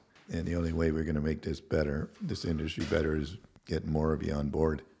this. And the only way we're going to make this better, this industry better, is getting more of you on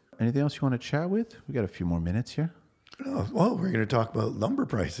board. Anything else you want to chat with? We got a few more minutes here. Oh, well, we're going to talk about lumber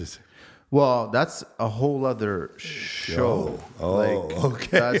prices. Well, that's a whole other show.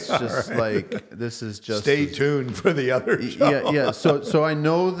 Okay. That's just this is just... Stay tuned for the other show. Yeah. So I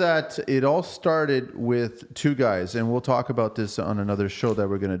know that it all started with two guys, and we'll talk about this on another show that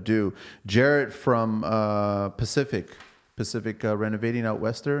we're going to do. Jarrett from Pacific Renovating out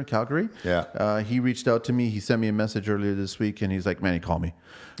west there in Calgary. Yeah. He reached out to me. He sent me a message earlier this week, and he's like, "Manny, call me."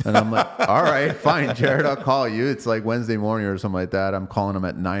 And I'm like, "All right, fine, Jared, I'll call you." It's like Wednesday morning or something like that. I'm calling him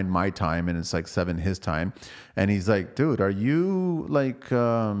at 9 my time, and it's like 7 his time. And he's like, "Dude, are you like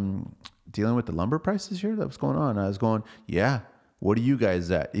dealing with the lumber prices here? What's going on?" I was going, "Yeah. What are you guys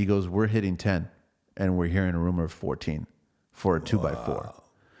at?" He goes, "We're hitting 10, and we're hearing a rumor of 14 for a 2x4."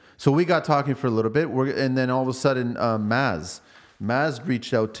 So we got talking for a little bit, and then all of a sudden, Maz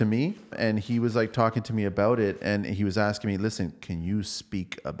reached out to me, and he was like talking to me about it, and he was asking me, "Listen, can you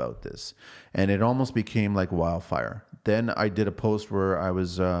speak about this?" And it almost became like wildfire. Then I did a post where I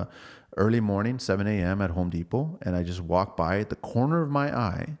was early morning, 7 a.m. at Home Depot, and I just walked by. At the corner of my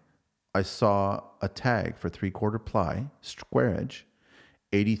eye, I saw a tag for 3/4 ply, square edge,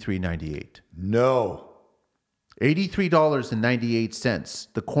 $83.98. No. $83.98,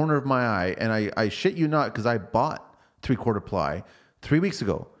 the corner of my eye. And I shit you not, because I bought 3/4 ply 3 weeks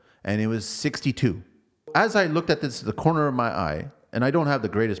ago, and it was 62. As I looked at this, the corner of my eye, and I don't have the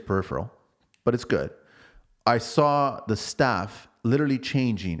greatest peripheral, but it's good. I saw the staff literally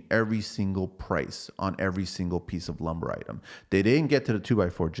changing every single price on every single piece of lumber item. They didn't get to the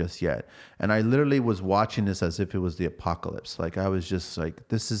 2x4 just yet. And I literally was watching this as if it was the apocalypse. Like, I was just like,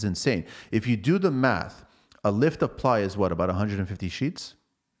 this is insane. If you do the math, a lift of ply is what, about 150 sheets?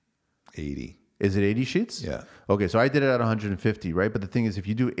 80. Is it 80 sheets? Yeah. Okay, so I did it at 150, right? But the thing is, if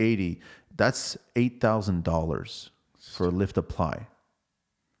you do 80, that's $8,000 for a lift of ply.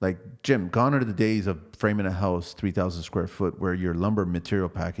 Like, Jim, gone are the days of framing a house 3,000 square foot where your lumber material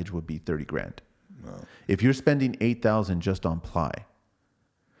package would be 30 grand. Wow. If you're spending 8,000 just on ply.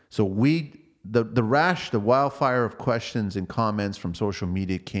 So the wildfire of questions and comments from social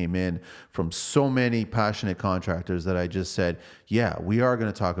media came in from so many passionate contractors that I just said, yeah, we are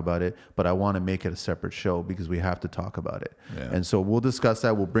going to talk about it, but I want to make it a separate show because we have to talk about it. Yeah. And so we'll discuss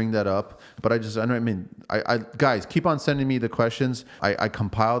that. We'll bring that up. But guys, keep on sending me the questions. I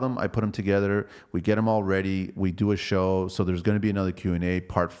compile them. I put them together. We get them all ready. We do a show. So there's going to be another Q&A,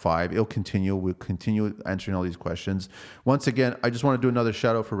 part 5. It'll continue. We'll continue answering all these questions. Once again, I just want to do another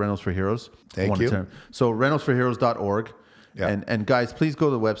shout out for Rentals for Heroes. Thank you. So rentalsforheroes.org. Yeah. And guys, please go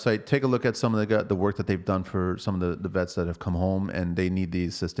to the website. Take a look at some of the work that they've done for some of the vets that have come home and they need the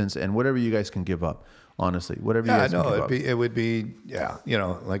assistance, and whatever you guys can give up. Honestly, whatever you guys can give up. It would be,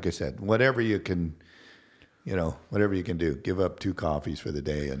 like I said, whatever you can do. Give up 2 coffees for the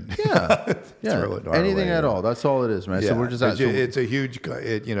day and throw it our anything way. At all. That's all it is, man. Yeah. So we're just it's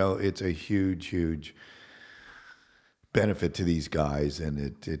a huge benefit to these guys, and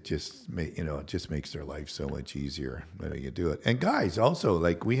it just makes their life so much easier when you do it. And guys, also,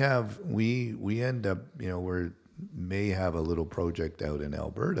 like we end up, we may have a little project out in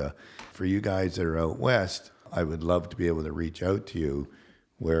Alberta for you guys that are out west. I would love to be able to reach out to you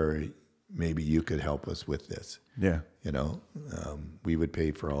where maybe you could help us with this. Yeah. We would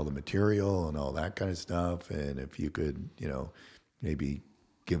pay for all the material and all that kind of stuff. And if you could, maybe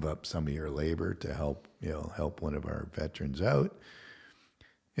give up some of your labor to help one of our veterans out.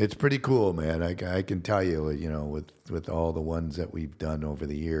 It's pretty cool, man. I can tell you, with all the ones that we've done over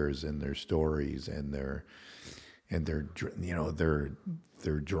the years and their stories and their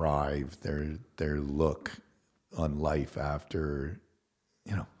drive, their look on life after,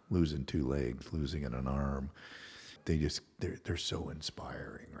 losing 2 legs, losing an arm. They're so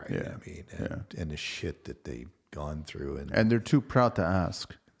inspiring, right? Yeah. I mean, and the shit that they've gone through, and they're too proud to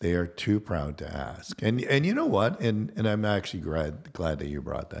ask. They are too proud to ask. And you know what? And I'm actually glad that you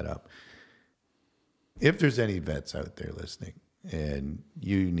brought that up. If there's any vets out there listening and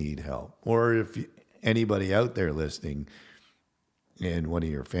you need help, or if anybody out there listening and one of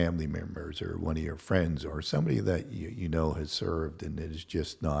your family members or one of your friends or somebody that you know has served and is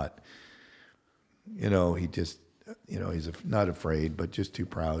just not, he just, he's not afraid, but just too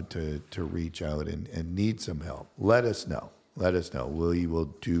proud to reach out and need some help, let us know. Let us know. We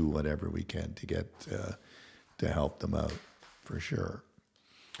will do whatever we can to get to help them out, for sure.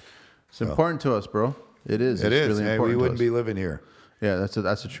 It's important to us, bro. It is. It it's is. really Hey, important. we wouldn't be living here. Yeah, that's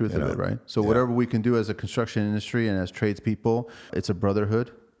the truth of it, right? So whatever we can do as a construction industry and as tradespeople, it's a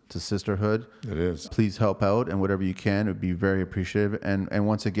brotherhood. It's a sisterhood. It is. Please help out, and whatever you can, it would be very appreciative. And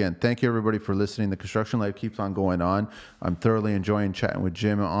once again, thank you everybody for listening. The construction life keeps on going on. I'm thoroughly enjoying chatting with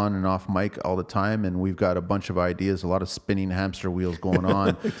Jim on and off mic all the time, and we've got a bunch of ideas, a lot of spinning hamster wheels going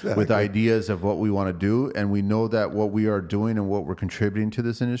on exactly. with ideas of what we want to do. And we know that what we are doing and what we're contributing to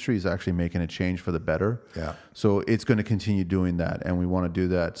this industry is actually making a change for the better. Yeah. So it's going to continue doing that, and we want to do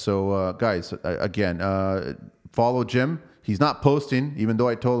that. So guys, again, follow Jim. He's not posting, even though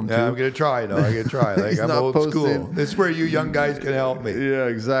I told him to. I'm going to try. I'm going to try. Like, I'm old posting. School. This is where you young guys can help me. Yeah,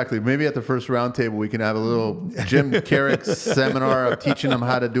 exactly. Maybe at the first roundtable, we can have a little Jim Carrick seminar of teaching them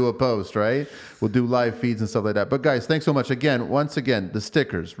how to do a post, right? We'll do live feeds and stuff like that. But guys, thanks so much. Once again, the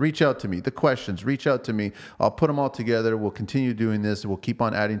stickers, reach out to me. The questions, reach out to me. I'll put them all together. We'll continue doing this. We'll keep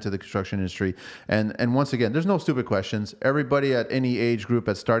on adding to the construction industry. And once again, there's no stupid questions. Everybody at any age group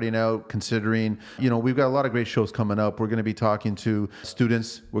that's starting out, considering, we've got a lot of great shows coming up. We're going to be talking to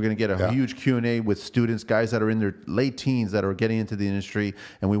students. We're going to get a huge Q&A with students, guys that are in their late teens that are getting into the industry,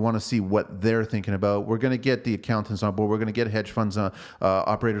 and we want to see what they're thinking about. We're going to get the accountants on board. We're going to get hedge funds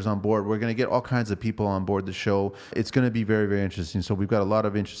operators on board. We're going to get all kinds of people on board the show. It's going to be very, very interesting. So we've got a lot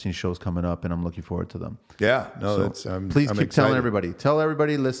of interesting shows coming up, and I'm looking forward to them. Yeah, no, please keep excited. telling everybody. Tell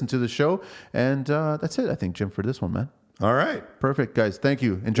everybody, listen to the show, and that's it. I think, Jim, for this one, man. All right. Perfect, guys. Thank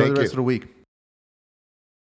you. Enjoy the rest of the week.